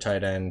Hooper at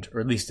tight end, or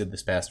at least did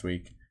this past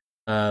week.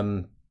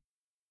 So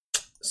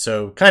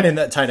kind of in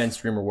that tight end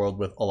streamer world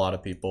with a lot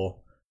of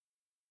people.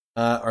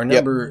 Our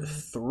number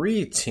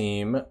 3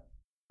 team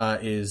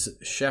is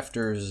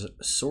Schefter's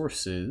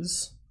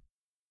Sources.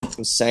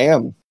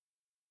 Sam.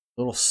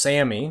 Little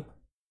Sammy.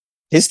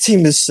 His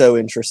team is so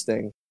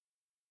interesting.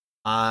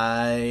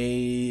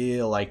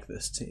 I like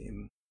this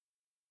team.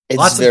 It's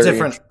lots of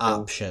different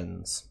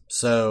options.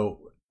 So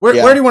where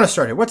do you want to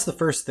start here? What's the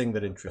first thing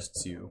that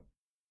interests you?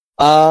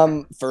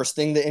 First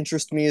thing that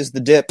interests me is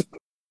the dip.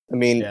 I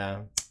mean,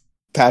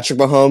 Patrick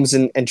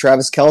Mahomes and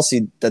Travis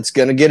Kelce, that's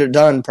going to get it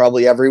done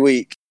probably every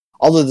week.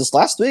 Although this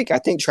last week, I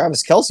think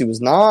Travis Kelce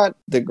was not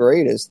the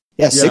greatest.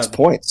 Yeah, 6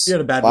 points. He had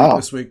a bad week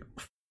this week.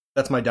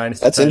 That's my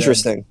dynasty. That's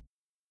interesting.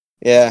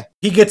 Yeah.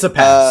 He gets a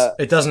pass.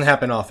 It doesn't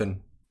happen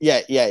often.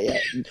 Yeah.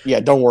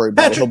 Don't worry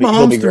about Patrick it.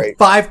 He'll be threw great.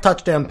 5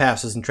 touchdown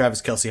passes, and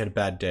Travis Kelce had a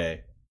bad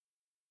day.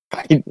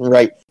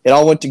 Right. It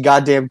all went to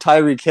goddamn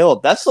Tyreek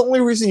Hill. That's the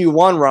only reason you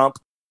won, Rump.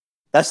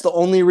 That's the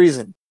only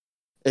reason.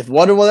 If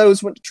one of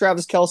those went to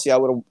Travis Kelce, I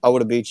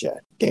would have beat you.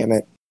 Damn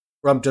it.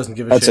 Rump doesn't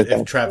give a shit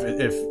if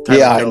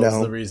Tyreek Hill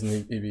is the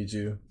reason he beat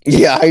you.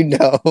 Yeah, I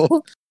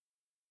know.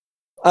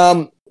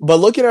 But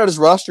looking at his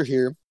roster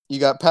here, you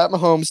got Pat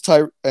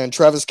Mahomes, and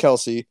Travis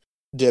Kelce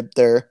dip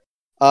there.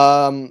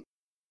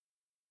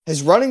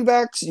 His running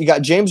backs, you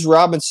got James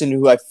Robinson,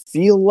 who I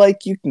feel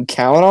like you can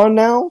count on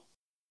now.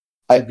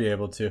 I'd be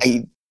able to.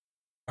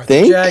 Are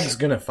think the Jags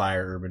gonna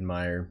fire Urban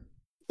Meyer?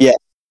 Yeah.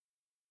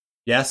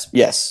 Yes.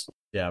 Yes.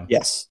 Yeah.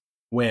 Yes.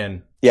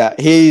 When? Yeah,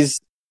 he's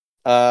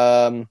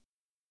probably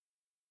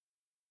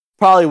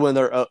when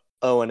they're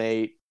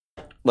 0-8.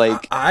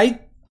 Like I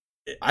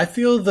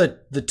feel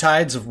that the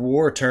tides of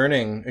war are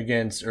turning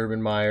against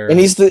Urban Meyer, and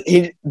they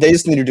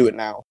just need to do it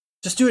now.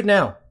 Just do it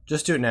now.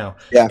 Just do it now.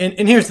 Yeah.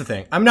 And here's the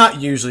thing: I'm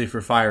not usually for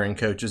firing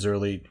coaches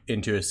early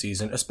into a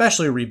season,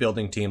 especially a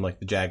rebuilding team like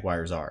the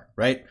Jaguars are.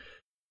 Right?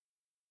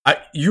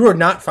 You are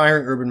not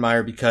firing Urban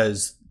Meyer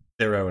because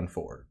they're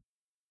 0-4.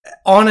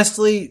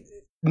 Honestly,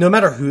 no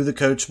matter who the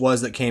coach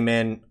was that came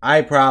in,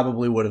 I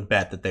probably would have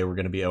bet that they were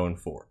going to be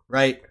 0-4,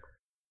 right?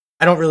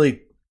 I don't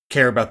really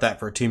care about that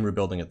for a team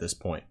rebuilding at this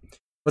point.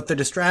 But the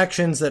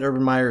distractions that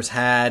Urban Meyer's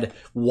had,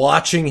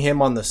 watching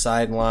him on the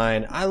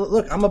sideline,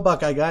 I'm a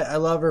Buckeye guy. I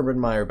love Urban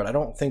Meyer, but I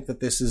don't think that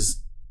this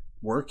is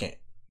working,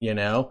 you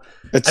know?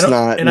 It's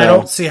not. And I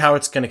don't see how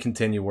it's going to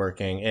continue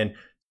working. And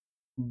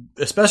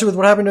especially with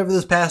what happened over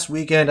this past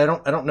weekend, I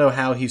don't know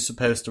how he's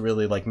supposed to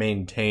really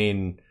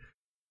maintain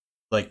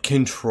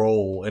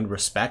control and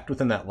respect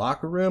within that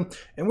locker room.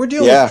 And we're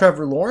dealing with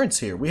Trevor Lawrence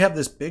here. We have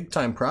this big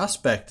time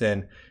prospect,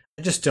 and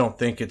I just don't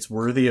think it's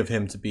worthy of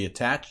him to be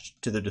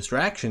attached to the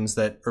distractions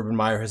that Urban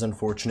Meyer has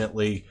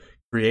unfortunately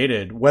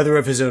created, whether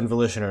of his own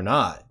volition or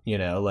not.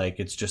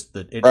 It's just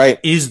that it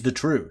is the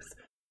truth.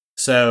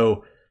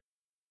 So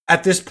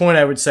at this point,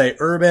 I would say,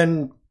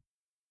 Urban,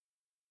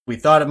 we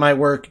thought it might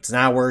work. It's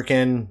not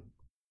working.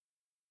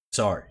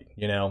 Sorry,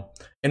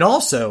 And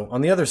also,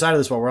 on the other side of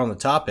this, while we're on the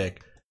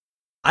topic,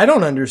 I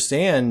don't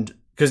understand,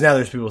 because now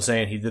there's people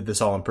saying he did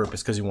this all on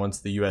purpose because he wants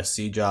the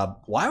USC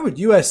job. Why would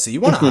USC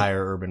want to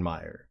hire Urban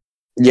Meyer?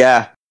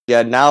 Yeah.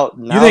 Now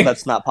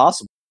that's not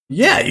possible.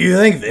 Yeah, you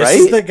think this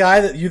is the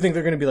guy that you think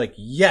they're going to be like,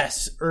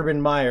 yes,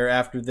 Urban Meyer,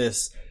 after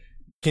this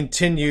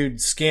continued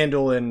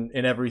scandal and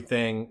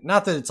everything.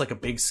 Not that it's like a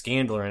big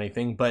scandal or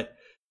anything, but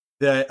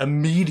the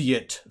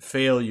immediate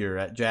failure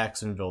at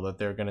Jacksonville, that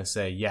they're going to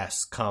say,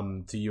 yes,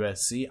 come to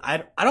USC.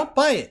 I don't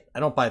buy it. I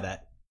don't buy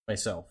that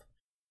myself.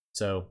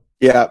 So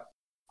yeah,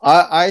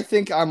 I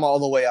think I'm all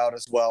the way out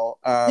as well.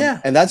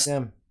 And that's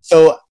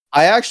so.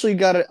 I actually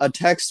got a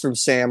text from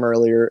Sam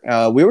earlier.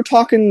 We were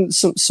talking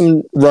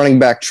some running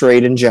back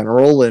trade in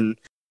general, and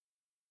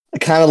I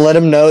kind of let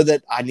him know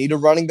that I need a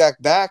running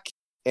back,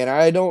 and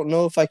I don't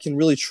know if I can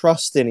really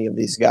trust any of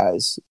these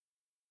guys.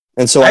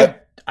 And so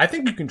I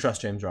think you can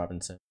trust James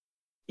Robinson.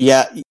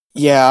 Yeah,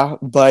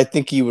 but I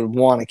think you would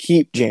want to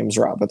keep James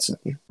Robinson.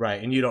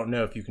 Right, and you don't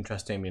know if you can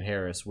trust Damian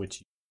Harris,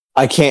 which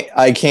I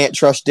can't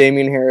trust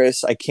Damian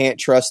Harris. I can't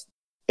trust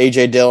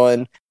A.J.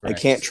 Dillon. Right. I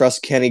can't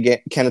trust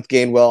Kenneth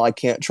Gainwell. I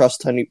can't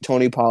trust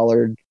Tony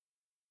Pollard.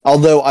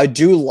 Although I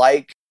do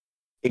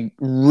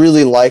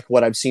really like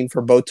what I've seen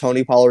for both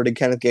Tony Pollard and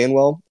Kenneth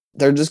Gainwell.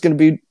 They're just going to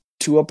be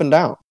too up and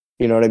down.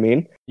 You know what I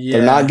mean? Yeah.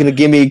 They're not going to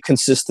give me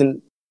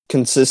consistent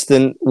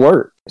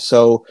work.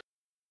 So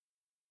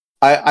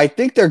I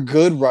think they're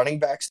good running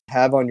backs to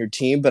have on your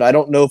team, but I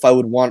don't know if I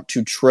would want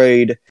to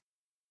trade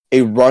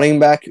a running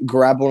back,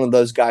 grab one of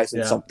those guys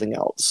and something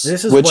else.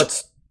 This is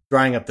what's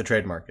drying up the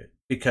trade market.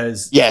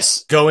 Because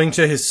going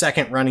to his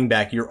second running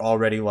back, you're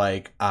already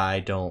like, I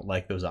don't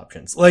like those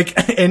options. Like,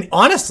 and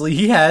honestly,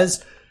 he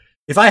has,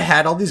 if I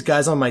had all these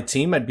guys on my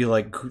team, I'd be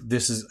like,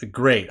 this is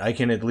great. I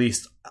can at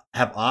least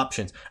have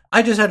options.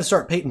 I just had to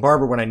start Peyton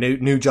Barber when I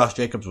knew Josh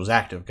Jacobs was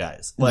active,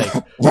 guys. Like,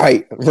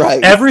 right.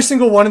 Every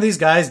single one of these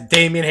guys,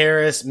 Damian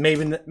Harris,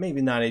 maybe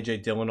not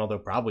AJ Dillon, although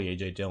probably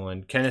AJ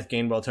Dillon, Kenneth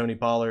Gainwell, Tony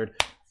Pollard,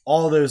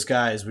 all those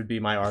guys would be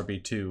my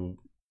RB2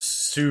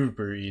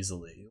 super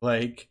easily.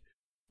 Like,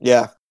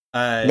 yeah.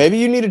 Maybe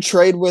you need to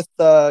trade with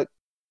the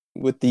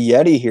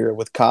Yeti here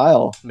with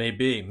Kyle.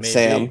 Maybe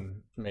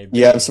Sam. Maybe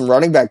you have some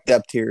running back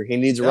depth here. He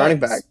needs a running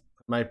back.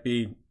 Might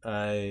be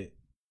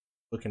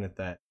looking at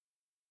that.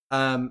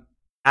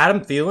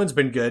 Adam Thielen's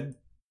been good.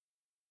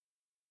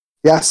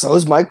 Yeah, so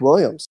is Mike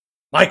Williams.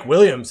 Mike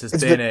Williams has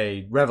been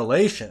a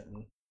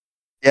revelation.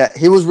 Yeah,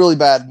 he was really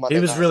bad. He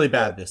was really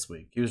bad this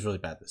week.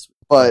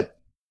 But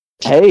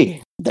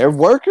hey, they're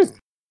working.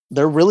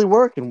 They're really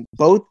working.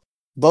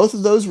 Both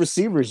of those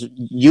receivers,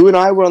 you and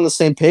I were on the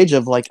same page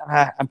of like,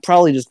 I'm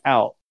probably just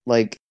out.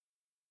 Like,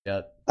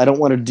 I don't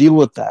want to deal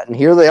with that. And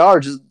here they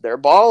are, they're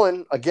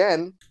balling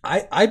again.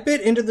 I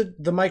bit into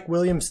the Mike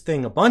Williams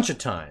thing a bunch of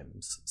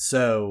times.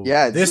 So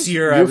this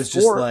year I was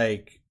just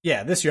like,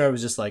 it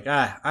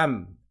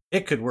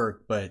could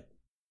work, but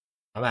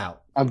I'm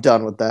out. I'm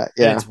done with that.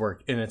 Yeah.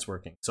 And it's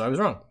working. So I was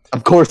wrong.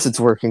 Of course it's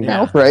working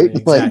now, right?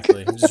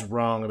 Exactly. I'm just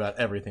wrong about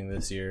everything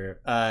this year.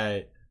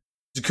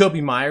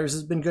 Jacoby Myers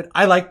has been good.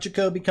 I like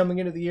Jacoby coming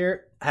into the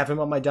year. Have him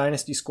on my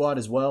dynasty squad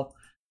as well.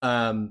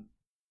 I've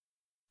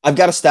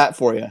got a stat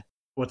for you.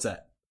 What's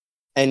that?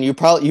 And you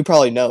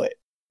probably know it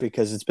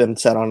because it's been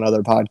said on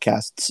other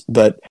podcasts.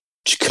 But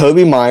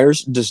Jacoby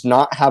Myers does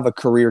not have a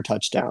career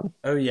touchdown.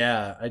 Oh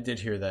yeah, I did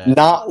hear that.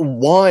 Not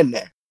one.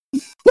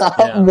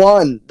 Not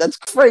one. That's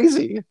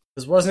crazy.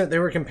 Because wasn't it they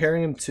were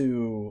comparing him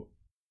to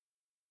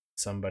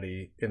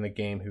somebody in the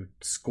game who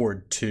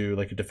scored 2,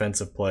 like a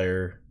defensive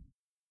player?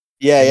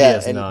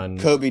 Yeah. And none.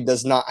 Kobe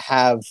does not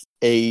have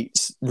a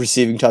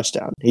receiving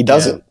touchdown. He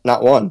doesn't.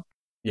 Not one.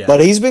 Yeah.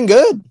 But he's been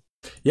good.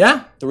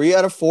 Yeah. 3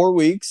 out of 4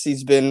 weeks,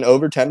 he's been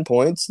over 10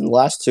 points. In the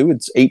last 2,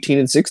 it's 18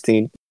 and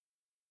 16.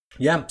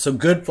 Yeah, so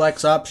good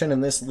flex option in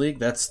this league.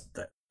 That's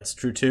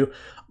true, too.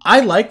 I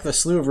like the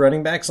slew of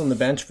running backs on the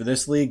bench for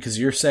this league because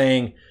you're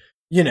saying,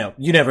 you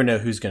never know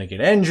who's going to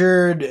get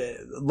injured.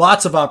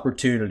 Lots of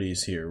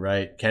opportunities here,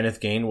 right?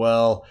 Kenneth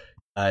Gainwell.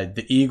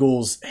 The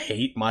Eagles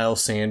hate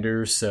Miles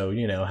Sanders, so,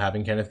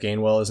 having Kenneth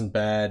Gainwell isn't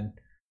bad.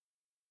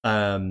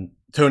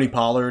 Tony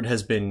Pollard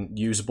has been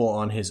usable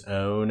on his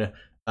own.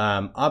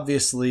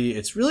 Obviously,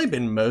 it's really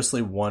been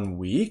mostly 1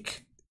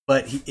 week,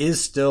 but he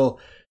is still,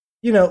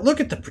 look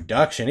at the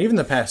production. Even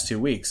the past 2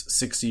 weeks,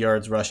 60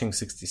 yards rushing,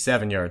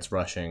 67 yards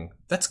rushing.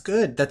 That's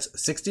good. That's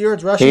 60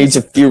 yards rushing. He needs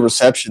a few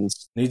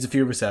receptions. And he's a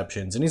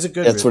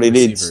good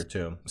receiver,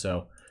 too.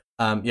 So,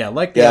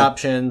 like the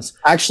options.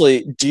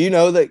 Actually, do you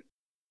know that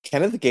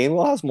Kenneth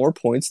Gainwell has more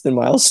points than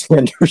Miles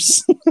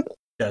Sanders?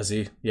 Does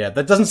he? Yeah,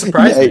 that doesn't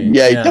surprise me.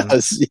 Yeah, he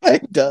does. Yeah,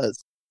 he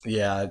does.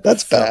 Yeah,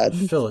 that's bad.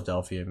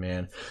 Philadelphia,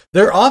 man.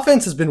 Their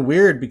offense has been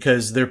weird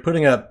because they're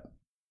putting up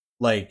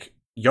like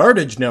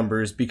yardage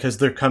numbers because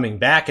they're coming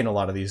back in a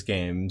lot of these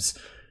games.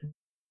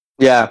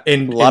 Yeah,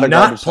 and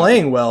not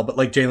playing well, but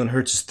like Jalen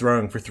Hurts is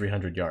throwing for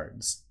 300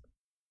 yards.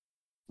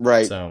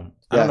 Right. So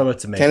I don't know what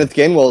to make. Kenneth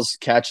Gainwell's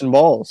catching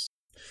balls.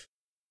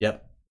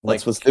 Yep,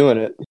 that's what's doing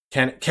it.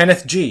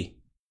 Kenneth G.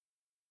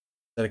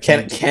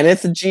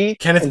 Kenneth G?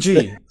 Kenneth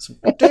G.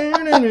 I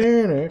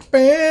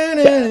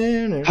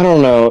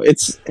don't know.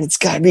 It's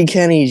got to be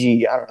Kenny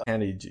G. I don't know.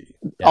 Kenny G.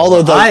 Yeah,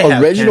 although the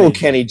original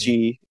Kenny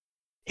G,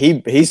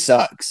 he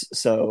sucks.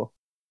 So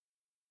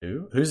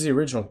who's the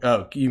original?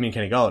 Oh, you mean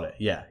Kenny Golladay?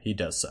 Yeah, he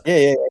does suck.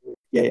 Yeah.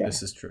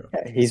 This is true.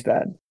 Yeah, he's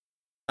bad.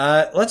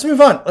 Let's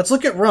move on. Let's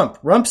look at Rump.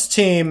 Rump's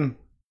team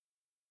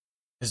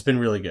has been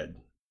really good,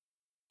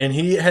 and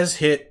he has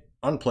hit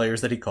on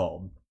players that he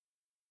called.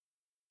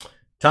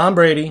 Tom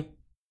Brady,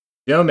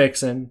 Joe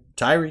Mixon,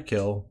 Tyreek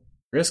Hill,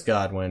 Chris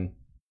Godwin,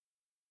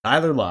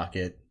 Tyler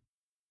Lockett,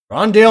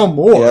 Rondale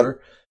Moore. Yep.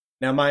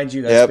 Now, mind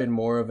you, that's been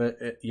more of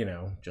a,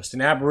 just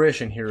an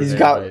aberration here. Look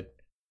at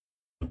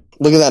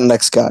that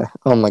next guy.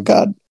 Oh my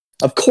God!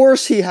 Of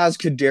course he has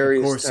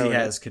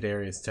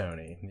Kadarius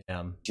Toney.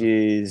 Yeah.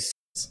 Jeez.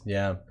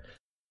 Yeah.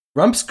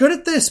 Rump's good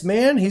at this,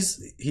 man.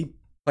 He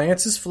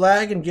plants his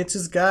flag and gets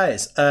his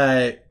guys.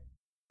 I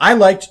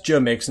liked Joe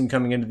Mixon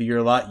coming into the year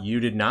a lot. You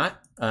did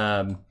not.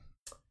 I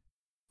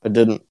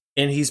didn't.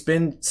 And he's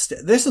been...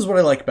 this is what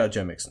I like about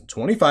Joe Mixon.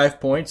 25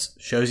 points.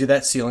 Shows you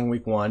that ceiling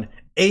week 1.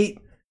 8,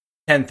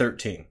 10,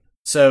 13.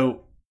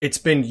 So it's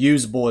been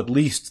usable at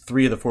least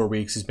 3 of the 4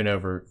 weeks he's been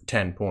over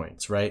 10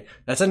 points, right?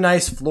 That's a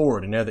nice floor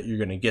to know that you're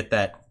going to get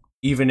that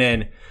even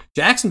in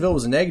Jacksonville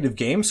was a negative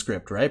game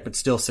script, right? But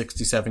still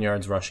 67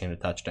 yards rushing and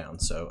a touchdown.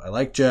 So I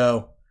like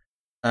Joe.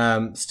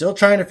 Still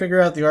trying to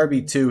figure out the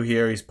RB2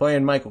 here. He's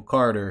playing Michael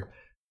Carter.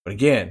 But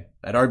again,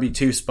 that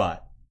RB2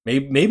 spot,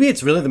 maybe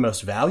it's really the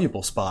most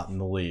valuable spot in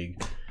the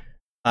league.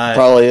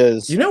 Probably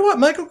is. You know what?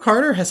 Michael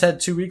Carter has had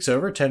 2 weeks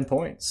over 10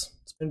 points.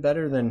 It's been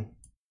better than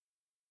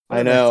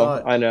I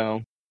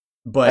know.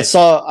 But I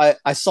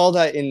saw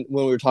that when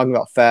we were talking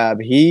about Fab.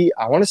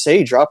 I want to say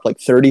he dropped like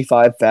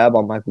 35 Fab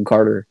on Michael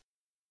Carter,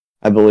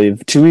 I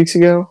believe, 2 weeks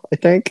ago. I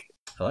think,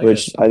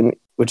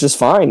 which is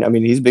fine. I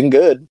mean, he's been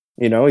good.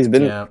 He's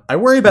been. Yeah, I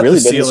worry about really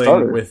the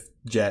ceiling with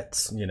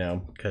Jets.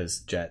 Because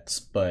Jets.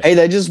 But hey,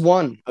 they just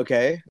won.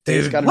 Okay,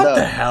 dude, what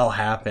the hell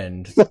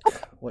happened?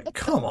 Like,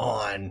 come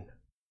on,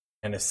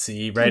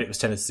 Tennessee, right? It was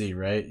Tennessee,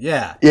 right?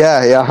 Yeah.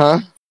 Yeah. Huh.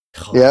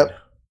 God. Yep.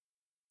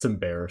 It's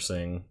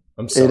embarrassing.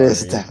 I'm sorry. It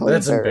is definitely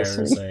That's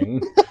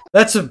embarrassing.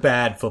 That's a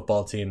bad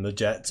football team. The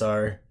Jets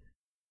are.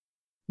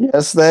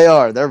 Yes, they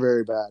are. They're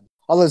very bad.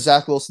 Although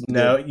Zach Wilson.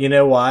 No, you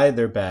know why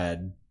they're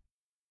bad?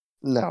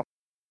 No,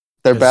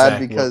 they're bad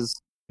because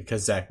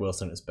Zach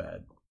Wilson is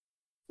bad.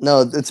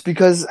 No, it's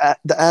because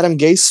the Adam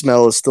Gase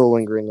smell is still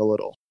lingering a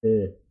little.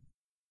 Mm.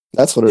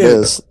 That's what it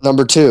is.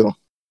 Number 2.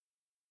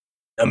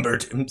 Number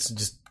 2.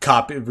 Just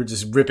copy. We're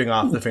just ripping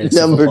off the fantasy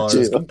football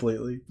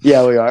completely.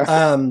 Yeah, we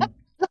are.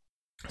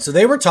 So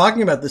they were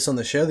talking about this on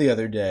the show the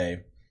other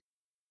day.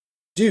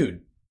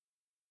 Dude,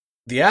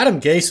 the Adam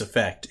Gase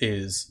effect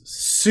is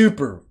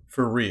super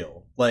for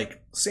real.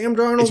 Like, Sam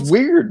Darnold's it's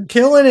weird.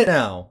 Killing it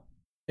now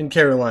in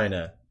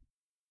Carolina.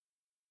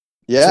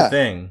 Yeah. It's a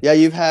thing. Yeah,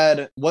 you've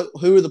had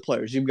who are the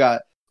players? You've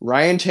got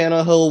Ryan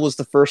Tannehill was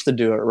the first to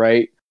do it,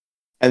 right?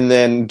 And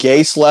then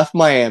Gase left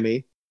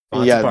Miami.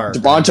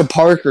 Devonta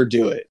Parker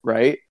do it,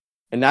 right?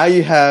 And now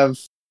you have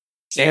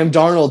Sam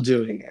Darnold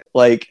doing it.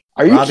 Like,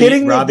 are you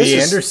kidding me? Robbie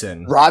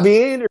Anderson.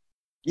 Robbie Anderson.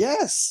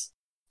 Yes.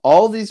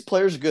 All these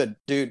players are good.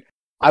 Dude,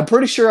 I'm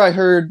pretty sure I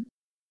heard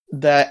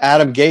that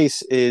Adam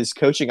Gase is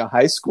coaching a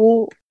high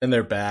school. And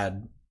they're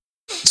bad.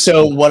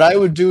 So what I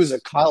would do as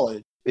a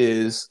college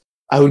is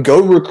I would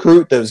go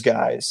recruit those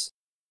guys,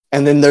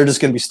 and then they're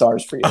just going to be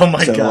stars for you. Oh,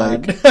 my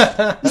God.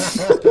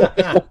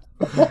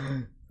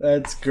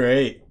 That's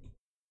great.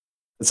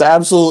 It's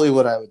absolutely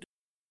what I would do.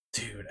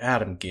 Dude,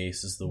 Adam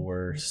Gase is the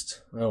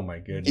worst. Oh, my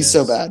goodness. He's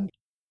so bad.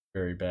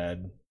 Very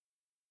bad.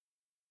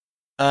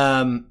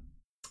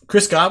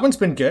 Chris Godwin's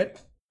been good,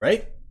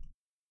 right?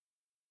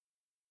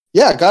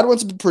 Yeah,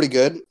 Godwin's been pretty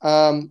good.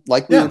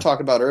 Like we were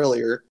talking about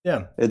earlier.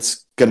 Yeah.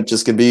 It's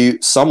just gonna be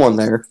someone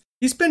there.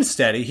 He's been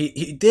steady.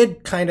 He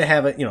did kind of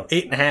have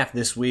 8.5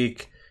 this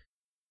week,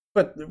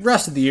 but the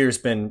rest of the year has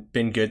been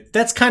good.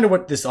 That's kind of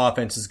what this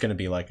offense is going to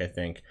be like, I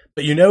think.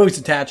 But he's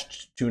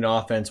attached to an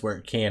offense where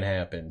it can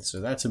happen,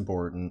 so that's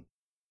important.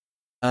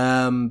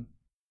 Tyreek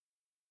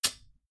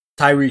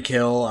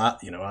Hill,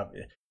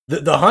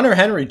 the Hunter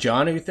Henry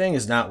Jonnu thing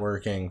is not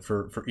working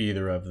for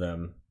either of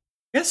them.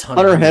 I guess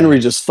Hunter Henry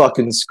just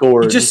fucking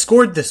scored. He just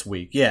scored this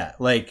week, yeah.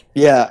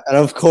 And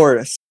of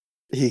course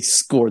he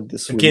scored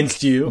this week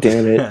against you.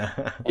 Damn it!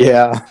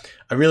 Yeah,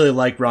 I really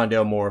like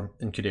Rondale Moore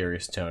and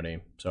Kadarius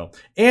Toney. So,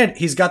 and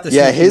he's got this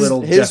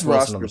little his Jeff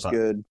Wilson on the pup.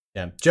 Good.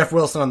 Yeah, Jeff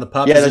Wilson on the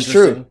pup. Yeah, that's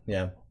true.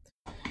 Yeah,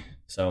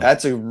 so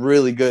that's a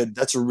really good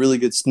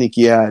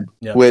sneaky ad.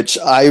 Yep. Which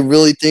I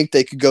really think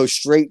they could go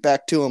straight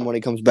back to him when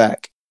he comes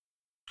back.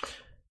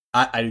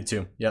 I do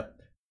too. Yep.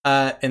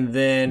 And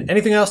then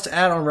anything else to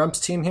add on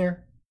Rump's team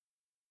here?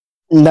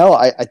 No,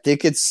 I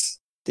think it's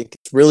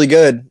really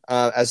good.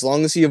 As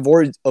long as he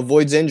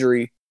avoids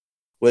injury,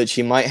 which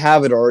he might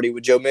have it already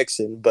with Joe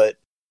Mixon, but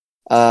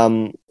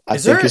I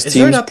think his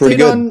team's pretty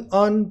good.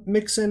 On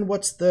Mixon,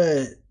 what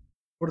do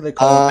they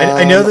call it?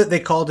 I know that they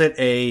called it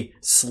a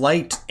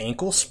slight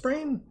ankle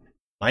sprain,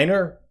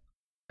 minor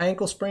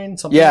ankle sprain,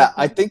 something. Yeah, like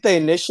that. I think they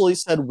initially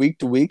said week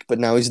to week, but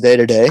now he's day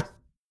to day.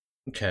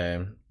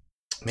 Okay.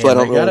 Man, so I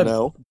don't really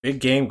know. Big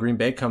game, Green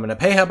Bay coming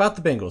up. Hey, how about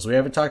the Bengals? We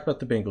haven't talked about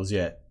the Bengals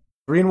yet.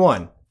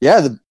 3-1.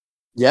 Yeah,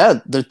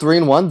 they're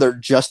 3-1. They're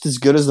just as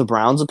good as the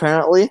Browns,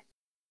 apparently.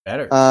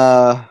 Better.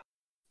 Yeah,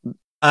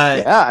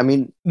 I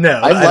mean, no,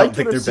 I don't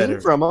think they're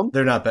better from them.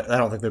 They're not. I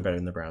don't think they're better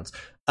than the Browns.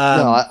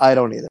 No, I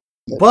don't either.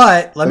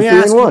 But let me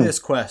ask you this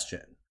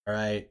question. All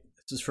right,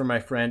 this is from my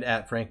friend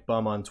at Frank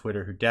Bum on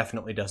Twitter, who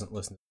definitely doesn't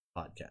listen to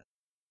the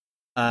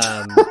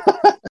podcast.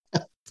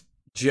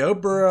 Joe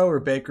Burrow or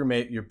Baker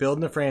Mayfield? You're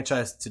building a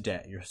franchise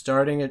today. You're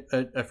starting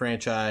a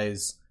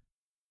franchise.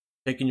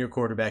 Picking your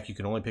quarterback, you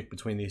can only pick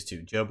between these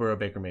two: Joe Burrow,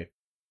 Baker Mayfield.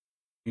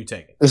 You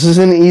take it. This is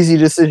an easy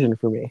decision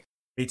for me.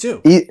 Me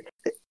too.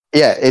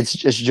 Yeah, it's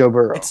just Joe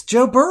Burrow. It's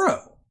Joe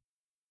Burrow.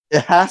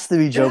 It has to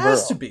be Joe Burrow. It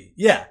has to be.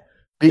 Yeah.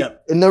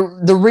 Yep. And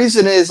the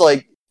reason is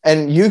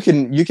and you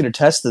can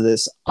attest to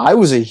this. I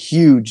was a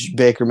huge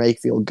Baker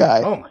Mayfield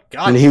guy. Oh my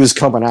God. When he was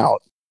coming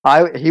out.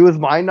 He was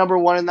my number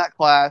one in that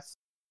class.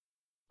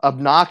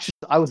 Obnoxious.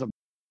 I was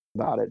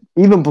about it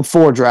even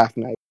before draft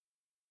night.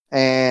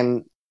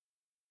 And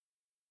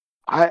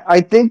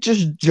I think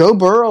just Joe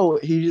Burrow,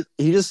 he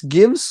just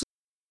gives.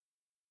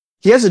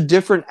 He has a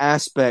different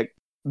aspect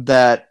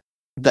that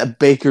that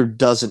Baker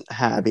doesn't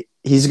have.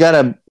 He's got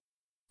a.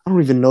 I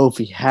don't even know if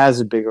he has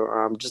a bigger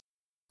arm.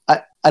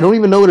 I don't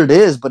even know what it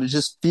is, but it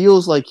just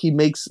feels like he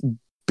makes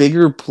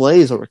bigger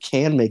plays or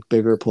can make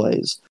bigger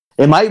plays.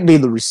 It might be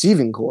the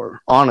receiving core,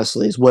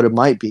 honestly, is what it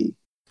might be.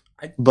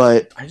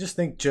 But I just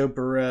think Joe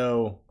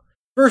Burrow,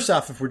 first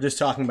off, if we're just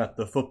talking about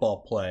the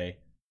football play,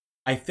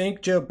 I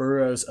think Joe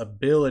Burrow's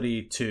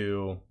ability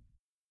to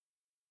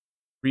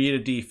read a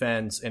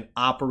defense and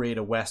operate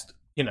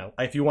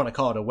if you want to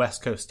call it a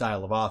West Coast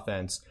style of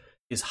offense,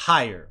 is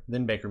higher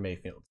than Baker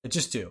Mayfield. It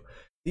just do.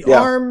 The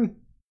arm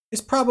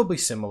is probably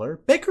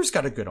similar. Baker's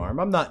got a good arm.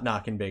 I'm not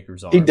knocking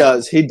Baker's arm. He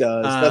does.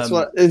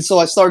 And so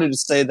I started to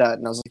say that,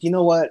 and I was like, you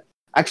know what?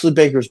 Actually,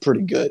 Baker's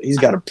pretty good. He's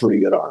got a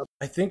pretty good arm.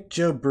 I think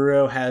Joe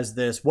Burrow has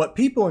this. What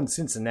people in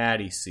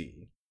Cincinnati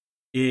see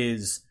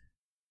is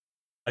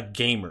a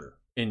gamer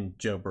in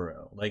Joe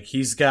Burrow. Like,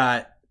 he's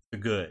got the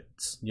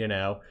goods,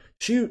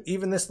 Shoot,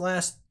 even this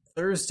last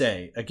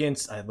Thursday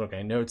against, I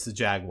know it's the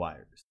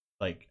Jaguars.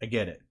 Like, I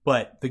get it.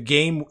 But the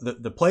game,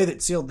 the play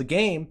that sealed the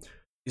game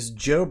is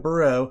Joe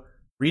Burrow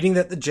reading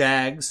that the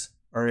Jags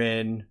are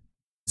in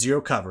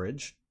zero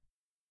coverage,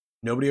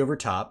 nobody over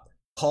top,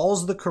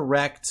 calls the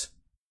correct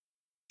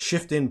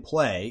shift in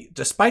play,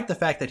 despite the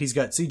fact that he's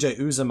got CJ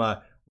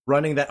Uzomah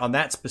running that on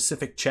that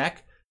specific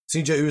check.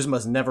 CJ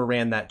Uzomah's never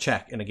ran that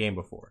check in a game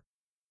before.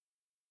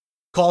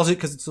 Calls it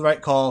because it's the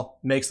right call,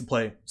 makes the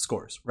play,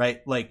 scores,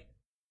 right? Like,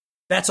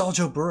 that's all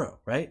Joe Burrow,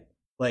 right?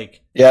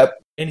 Like,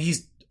 yep. And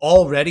he's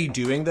already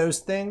doing those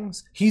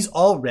things.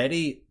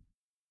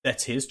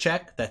 That's his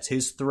check, that's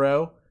his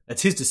throw,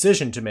 that's his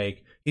decision to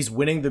make. He's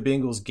winning the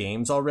Bengals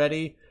games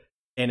already.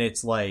 And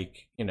it's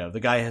like, the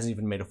guy hasn't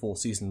even made a full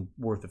season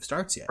worth of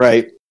starts yet.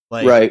 Right.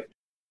 Right.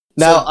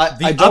 Now,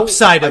 the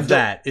upside of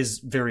that is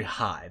very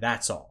high.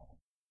 That's all.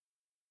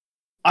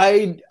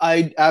 I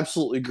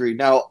absolutely agree.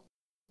 Now,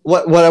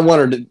 what I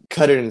wanted to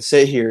cut in and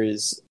say here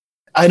is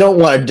I don't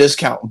want to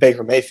discount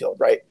Baker Mayfield,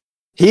 right?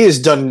 He has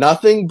done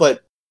nothing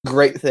but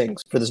great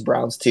things for this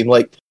Browns team.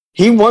 Like,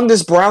 he won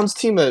this Browns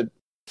team a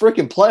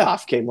freaking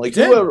playoff game. Like,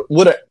 who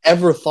would have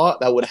ever thought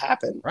that would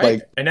happen? Right.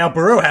 Like, and now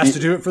Burrow has to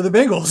do it for the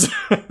Bengals.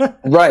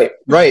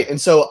 Right. And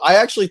so I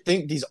actually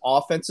think these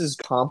offenses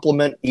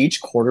complement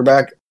each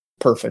quarterback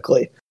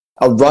perfectly.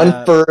 A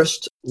run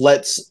first.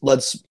 Let's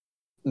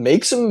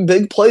make some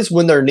big plays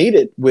when they're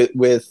needed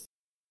with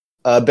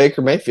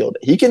Baker Mayfield.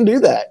 He can do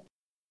that.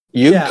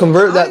 You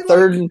convert that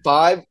 3rd and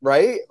 5,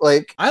 right?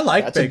 Like,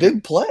 that's Baker. A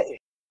big play.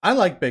 I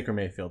like Baker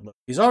Mayfield. Look,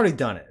 he's already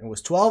done it. It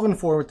was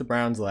 12-4 with the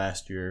Browns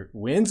last year.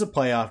 Wins a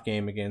playoff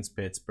game against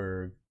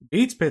Pittsburgh.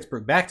 Beats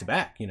Pittsburgh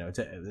back-to-back,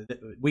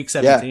 week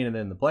 17 and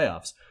then the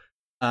playoffs.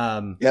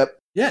 Yep.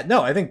 Yeah,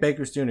 no, I think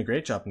Baker's doing a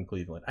great job in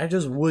Cleveland. I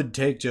just would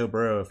take Joe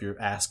Burrow if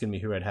you're asking me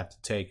who I'd have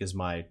to take as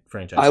my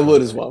franchise. I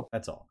would as well.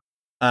 That's all.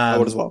 I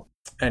would as well.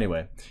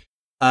 Anyway,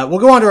 we'll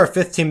go on to our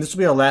 5th team. This will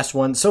be our last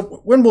one.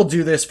 So when we'll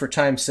do this for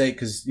time's sake,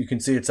 because you can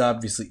see it's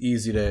obviously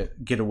easy to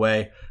get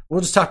away,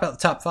 we'll just talk about the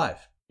top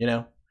 5,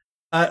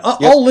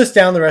 I'll list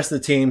down the rest of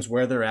the teams,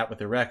 where they're at with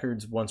their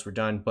records once we're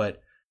done,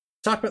 but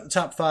talk about the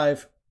top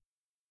 5.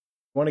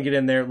 Want to get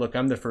in there? Look,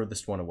 I'm the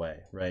furthest one away,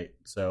 right?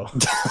 So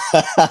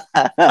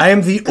I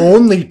am the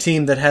only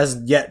team that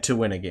has yet to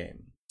win a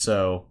game.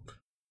 So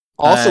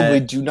also, we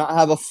do not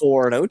have a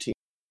 4-0 team.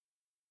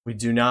 We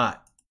do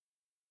not.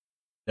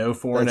 No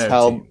 4-0 That's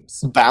how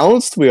teams.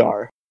 Balanced we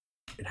are.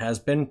 It has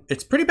been.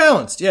 It's pretty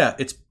balanced. Yeah,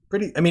 it's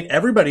pretty. I mean,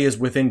 everybody is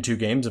within 2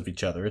 games of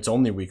each other. It's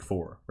only week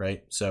 4,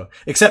 right? So,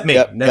 except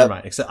me. Never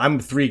mind. Except I'm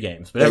 3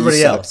 games, but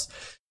everybody else.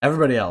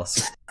 Everybody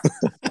else.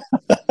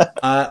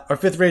 Our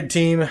 5th-rated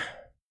team,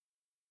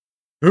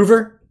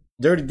 Hoover,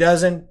 Dirty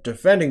Dozen,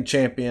 defending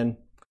champion.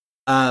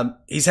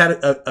 He's had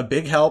a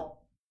big help.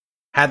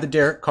 Had the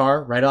Derek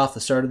Carr right off the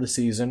start of the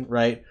season,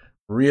 right?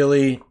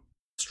 Really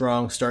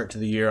strong start to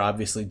the year.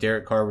 Obviously,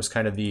 Derek Carr was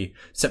kind of the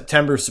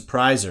September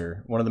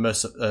surpriser, one of the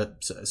most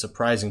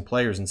surprising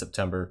players in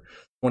September.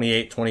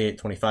 28,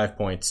 25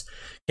 points.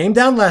 Came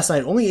down last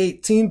night, only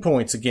 18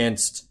 points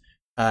against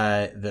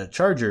the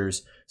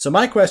Chargers. So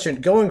my question,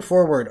 going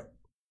forward,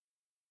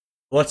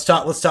 let's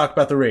talk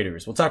about the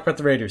Raiders. We'll talk about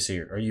the Raiders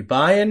here. Are you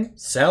buying,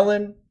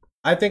 selling?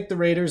 I think the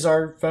Raiders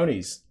are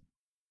phonies.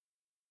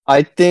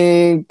 I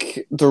think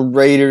the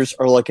Raiders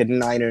are like a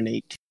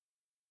 9-8,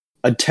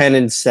 a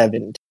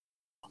 10-7.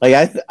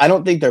 Like, I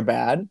don't think they're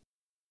bad,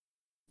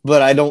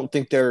 but I don't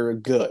think they're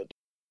good.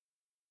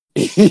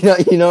 You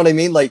know what I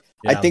mean? Like,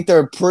 yeah. I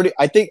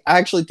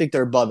actually think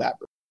they're above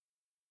average.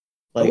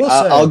 Like,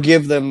 I'll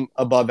give them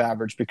above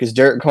average because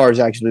Derek Carr has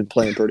actually been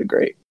playing pretty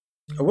great.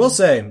 I will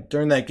say,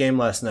 during that game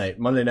last night,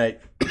 Monday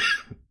night,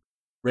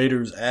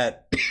 Raiders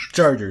at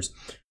Chargers,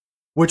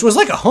 which was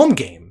like a home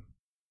game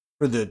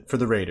for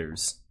the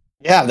Raiders.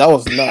 Yeah, that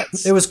was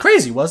nuts. It was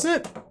crazy, wasn't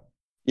it?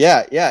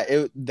 Yeah.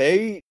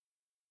 They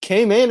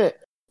came in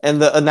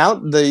and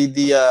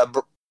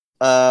the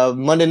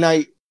Monday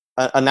night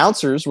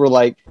announcers were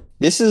like,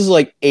 this is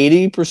like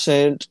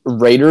 80%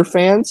 Raider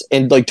fans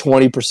and like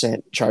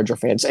 20% Charger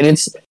fans, and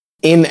it's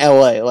in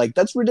LA. Like,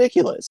 that's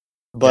ridiculous.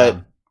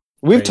 But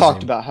we've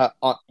talked about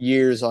how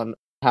years on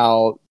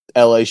how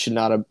LA should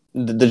not have,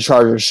 the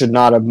Chargers should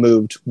not have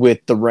moved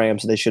with the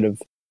Rams. They should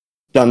have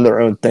done their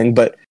own thing.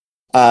 But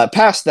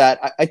past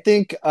that, I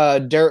think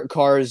Derek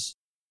Carr's,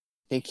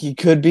 I think he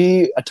could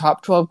be a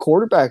top 12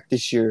 quarterback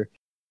this year.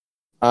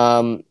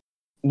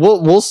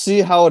 We'll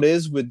see how it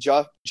is with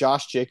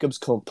Josh Jacobs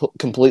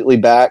completely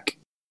back.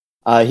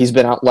 He's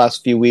been out the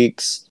last few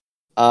weeks.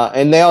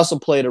 And they also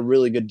played a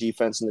really good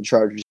defense in the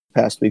Chargers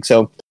past week.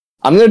 So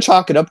I'm going to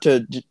chalk it up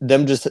to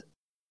them just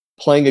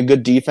playing a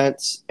good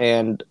defense,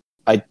 and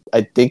I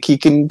think he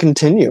can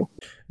continue.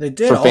 They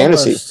did for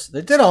fantasy.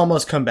 They did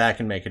almost come back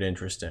and make it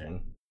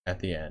interesting at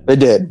the end. They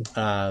did.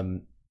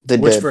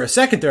 Which for a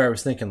second there I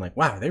was thinking like,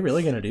 wow, are they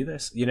really going to do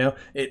this? You know,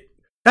 it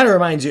kind of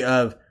reminds you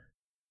of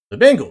the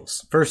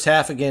Bengals first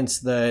half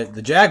against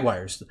the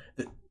Jaguars.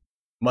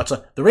 Much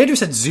like the Raiders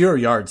had 0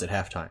 yards at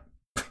halftime.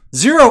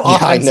 0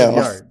 offensive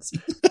yards.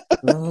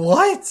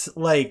 What?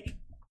 Like,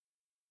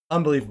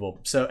 unbelievable.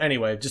 So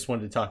anyway, just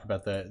wanted to talk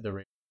about the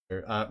Raiders.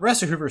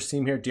 Rest of Hoover's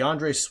team here,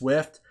 DeAndre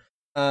Swift.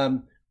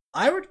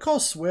 I would call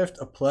Swift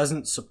a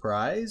pleasant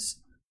surprise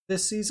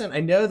this season.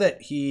 I know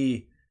that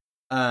he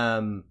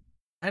kind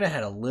of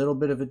had a little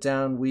bit of a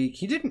down week.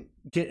 He didn't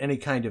get any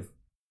kind of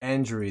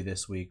injury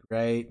this week,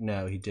 right?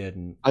 No, he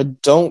didn't. I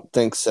don't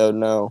think so,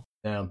 no.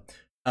 No.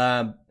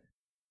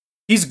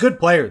 He's a good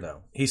player,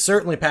 though. He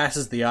certainly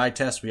passes the eye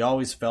test. We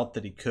always felt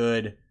that he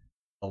could.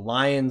 The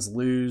Lions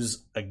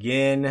lose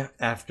again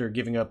after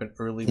giving up an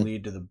early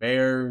lead to the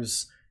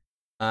Bears.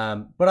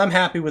 But I'm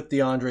happy with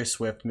DeAndre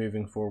Swift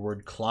moving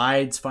forward.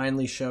 Clyde's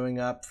finally showing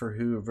up for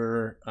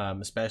Hoover,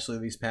 especially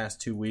these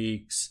past 2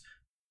 weeks.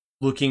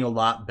 Looking a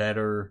lot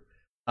better.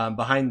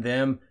 Behind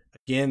them,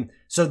 again.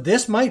 So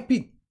this might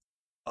be,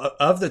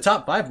 of the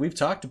top 5 we've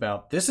talked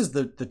about, this is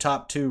the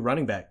top 2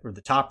 running back, or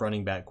the top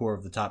running back core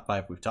of the top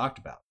 5 we've talked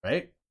about,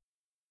 right?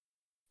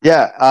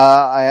 Yeah,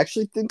 I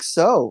actually think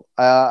so.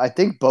 I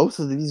think both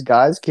of these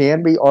guys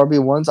can be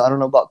RB1s. I don't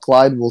know about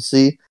Clyde. We'll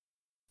see.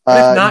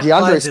 If not,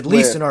 Clyde's at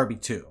least an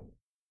RB2.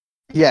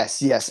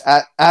 Yes,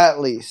 at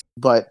least.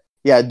 But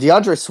yeah,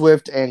 DeAndre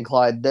Swift and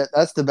Clyde,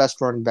 that's the best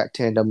running back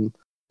tandem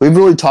we've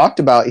really talked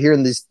about here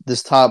in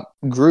this top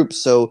group.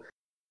 So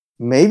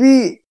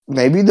maybe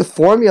the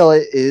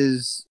formula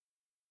is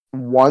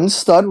one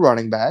stud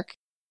running back,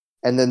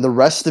 and then the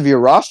rest of your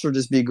roster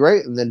just be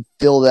great, and then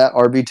fill that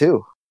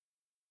RB2.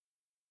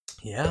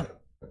 Yeah,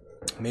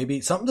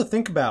 maybe something to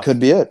think about. Could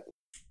be it.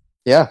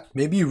 Yeah,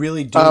 maybe you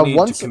really do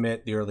need to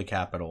commit the early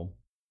capital.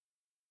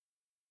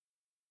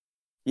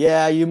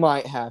 Yeah, you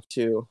might have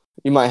to.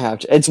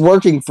 It's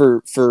working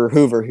for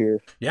Hoover here.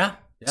 Yeah.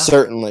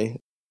 Certainly.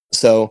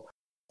 So,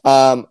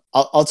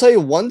 I'll tell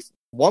you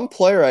one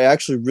player I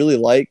actually really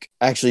like.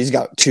 Actually, he's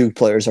got 2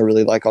 players I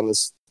really like on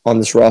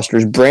this roster.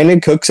 Is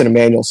Brandon Cooks and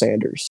Emmanuel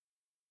Sanders.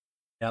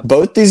 Yep.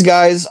 Both these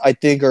guys I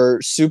think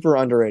are super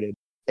underrated,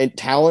 and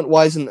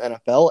talent-wise in the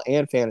NFL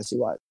and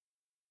fantasy-wise.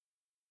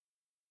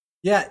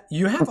 Yeah,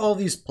 you have all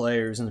these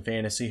players in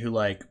fantasy who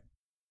like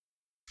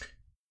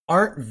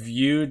aren't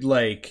viewed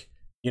like,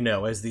 you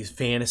know, as these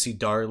fantasy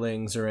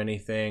darlings or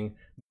anything.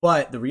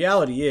 But the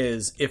reality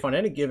is, if on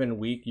any given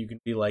week you can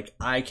be like,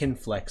 I can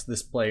flex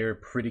this player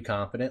pretty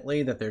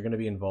confidently that they're going to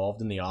be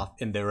involved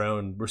in their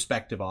own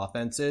respective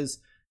offenses.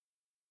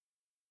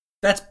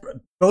 That's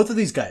both of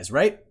these guys,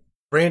 right?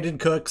 Brandon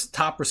Cooks,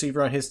 top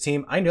receiver on his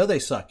team. I know they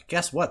suck.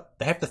 Guess what?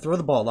 They have to throw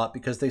the ball a lot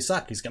because they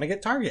suck. He's going to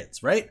get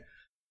targets, right?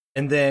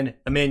 And then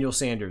Emmanuel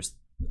Sanders,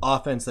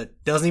 offense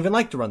that doesn't even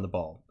like to run the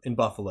ball in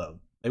Buffalo.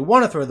 They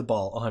want to throw the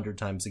ball 100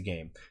 times a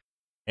game.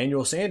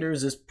 Emmanuel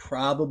Sanders is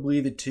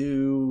probably the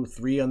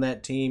 2-3 on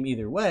that team.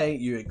 Either way,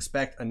 you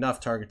expect enough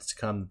targets to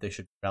come that they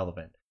should be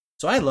relevant.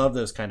 So I love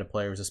those kind of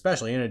players,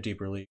 especially in a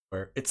deeper league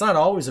where it's not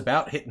always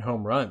about hitting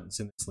home runs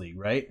in this league,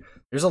 right?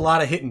 There's a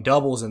lot of hitting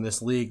doubles in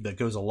this league that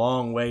goes a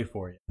long way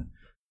for you.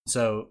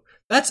 So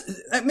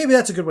maybe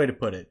that's a good way to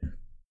put it.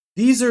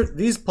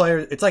 These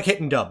players, it's like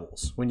hitting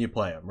doubles when you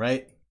play them,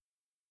 right?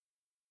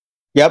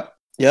 Yep.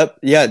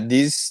 Yeah,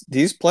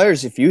 these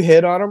players, if you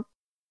hit on them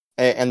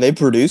and they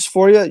produce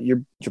for you,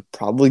 you're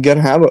probably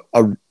gonna have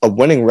a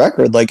winning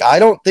record. Like, I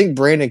don't think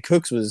Brandon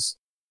Cooks was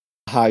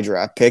a high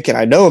draft pick, and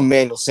I know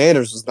Emmanuel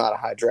Sanders was not a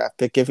high draft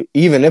pick,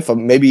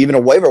 maybe even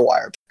a waiver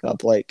wire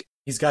pickup. Like,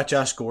 he's got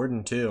Josh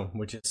Gordon too,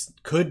 which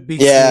could be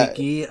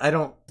sneaky. I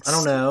don't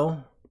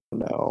know.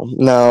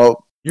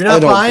 No. You're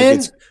not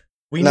buying?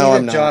 We need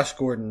a Josh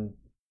Gordon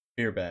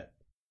beer bet.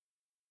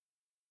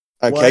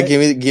 Okay, give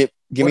me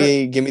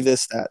the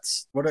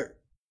stats. What are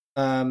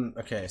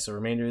okay, so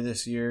remainder of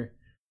this year.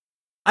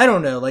 I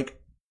don't know.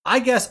 Like, I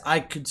guess I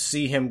could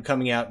see him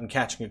coming out and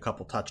catching a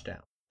couple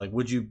touchdowns. Like,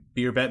 would you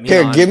beer bet me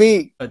on give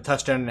me a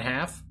touchdown and a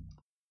half?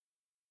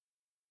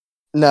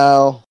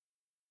 No.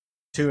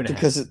 2.5.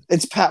 Because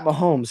it's Pat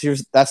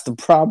Mahomes. That's the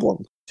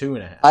problem.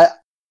 2.5.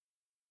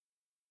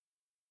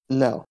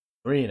 No.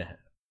 3.5.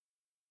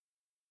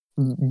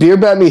 Beer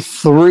bet me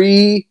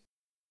 3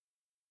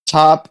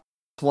 top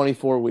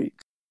 24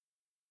 weeks.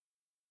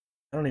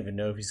 I don't even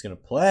know if he's going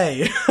to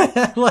play.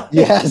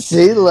 Yeah,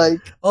 see, like,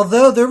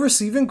 although their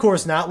receiving core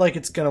is not like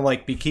it's going to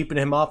like be keeping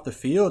him off the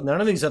field. None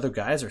of these other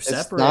guys are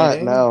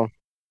separating. No.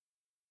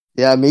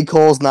 Yeah,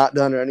 Mecole's not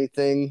done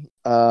anything.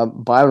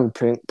 Byron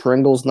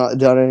Pringle's not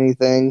done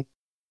anything.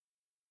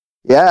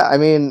 Yeah, I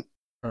mean,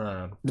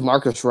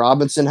 Demarcus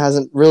Robinson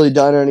hasn't really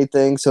done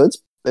anything, so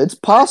it's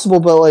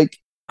possible. But like,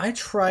 I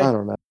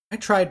don't know. I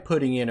tried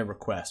putting in a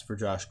request for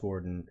Josh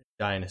Gordon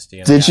Dynasty.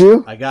 And Did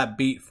you? I got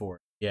beat for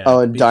it. Yeah.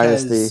 Oh, in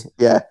Dynasty.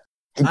 Yeah.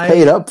 He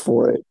paid up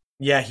for it.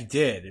 Yeah, he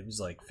did. It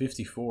was like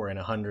 54 in a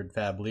 100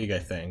 fab league, I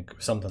think.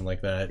 Something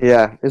like that.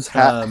 Yeah, it's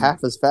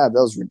half as fab.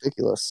 That was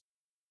ridiculous.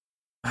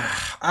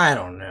 I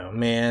don't know,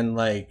 man.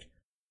 Like,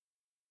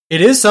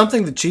 it is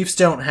something the Chiefs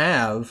don't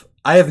have.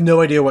 I have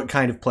no idea what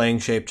kind of playing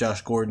shape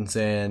Josh Gordon's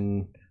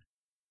in.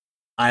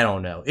 I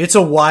don't know. It's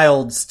a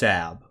wild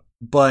stab.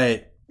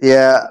 But...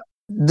 yeah,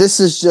 this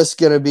is just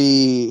going to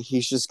be...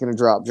 he's just going to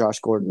drop Josh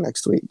Gordon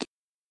next week.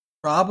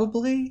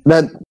 Probably.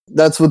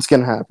 That's what's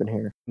going to happen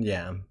here.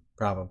 Yeah,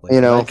 probably.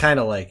 I kind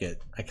of like it.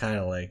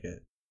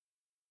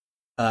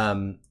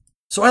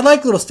 So I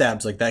like little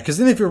stabs like that, because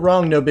then if you're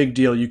wrong, no big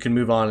deal. You can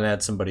move on and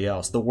add somebody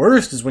else. The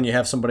worst is when you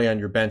have somebody on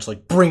your bench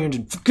like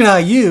Brandon fucking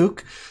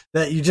Ayuk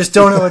that you just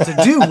don't know what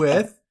to do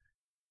with.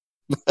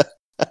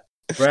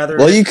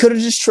 Well, you could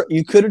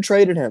have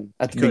traded him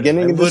at the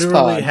beginning of this pod.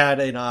 I literally had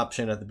an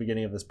option at the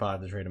beginning of this pod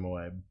to trade him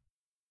away.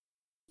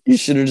 You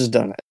should have just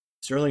done it.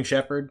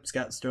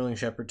 Scott Sterling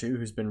Shepard too,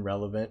 who's been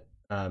relevant.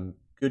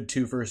 Good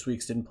 2 first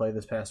weeks, didn't play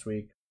this past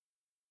week.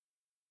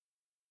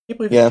 I can't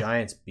believe the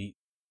Giants beat.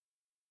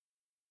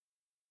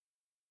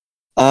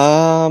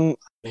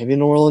 Maybe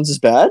New Orleans is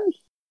bad.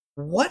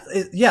 What?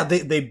 Yeah,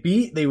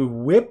 they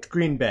whipped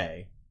Green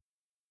Bay,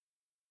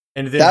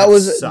 and then that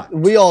was sucked.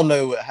 We all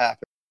know what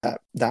happened.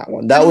 That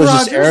one. That was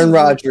just Aaron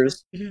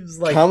Rodgers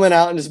coming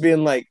out and just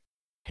being like,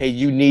 "Hey,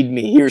 you need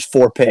me. Here's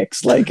 4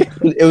 picks." Like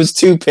it was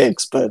 2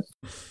 picks, but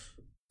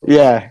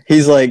yeah,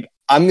 he's like,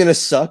 "I'm gonna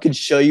suck and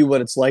show you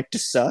what it's like to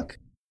suck,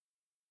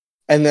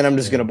 and then I'm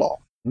just gonna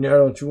ball." No,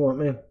 don't you want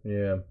me?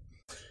 Yeah.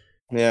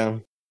 Yeah.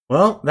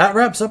 Well, that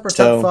wraps up our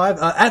top 5.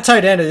 At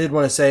tight end, I did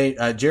want to say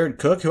Jared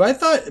Cook, who I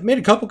thought made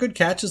a couple good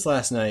catches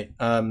last night.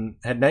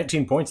 Had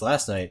 19 points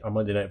last night on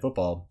Monday Night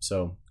Football,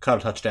 so caught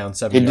a touchdown,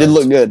 7 yards. He did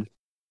look good.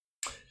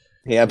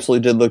 He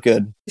absolutely did look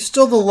good. He's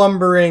still the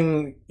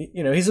lumbering,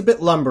 he's a bit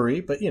lumbery,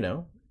 but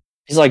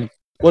He's like,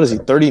 what is he,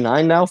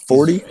 39 now?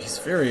 40? He's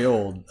very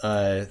old.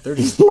 30,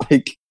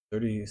 like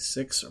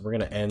 36. We're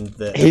going to end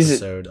the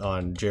episode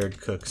on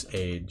Jared Cook's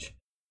age.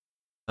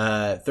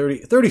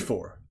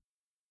 34.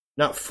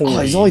 Not 40. Oh,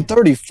 he's only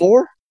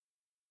 34?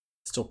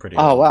 Still pretty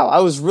old. Oh, wow. I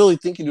was really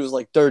thinking he was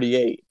like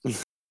 38.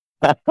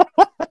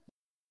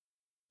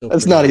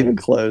 That's not even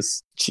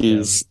close.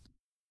 Jeez. Yeah.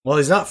 Well,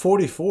 he's not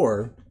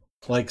 44,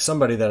 like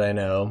somebody that I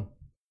know.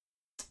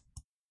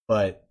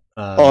 But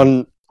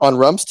on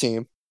Rump's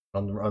team.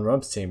 On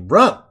Rump's team.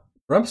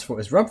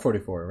 Is Rump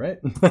 44, right?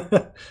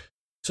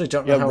 So I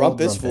don't know how Rump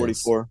old is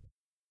 44.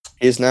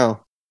 He is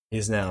now.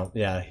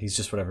 Yeah, he's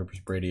just whatever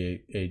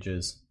Brady age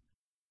is.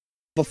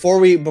 Before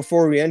we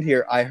end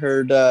here, I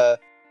heard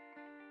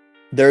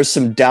there's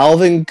some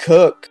Dalvin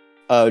Cook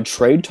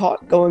trade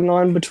talk going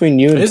on between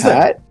you and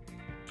Pat.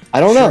 I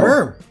don't know.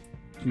 Sure.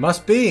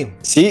 Must be.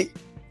 See,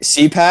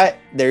 Pat?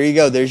 There you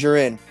go. There's your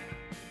in.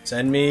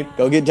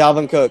 Go get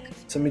Dalvin Cook.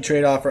 Send me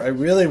trade offer. I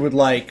really would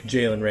like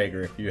Jalen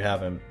Reagor if you have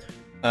him.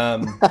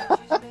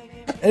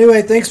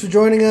 Anyway, thanks for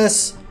joining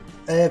us.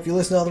 If you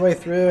listen all the way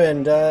through,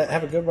 and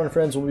have a good one,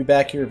 friends. We'll be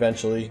back here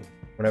eventually,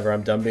 whenever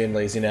I'm done being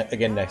lazy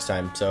again next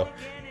time. So,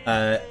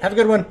 have a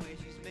good one.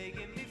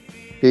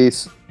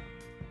 Peace.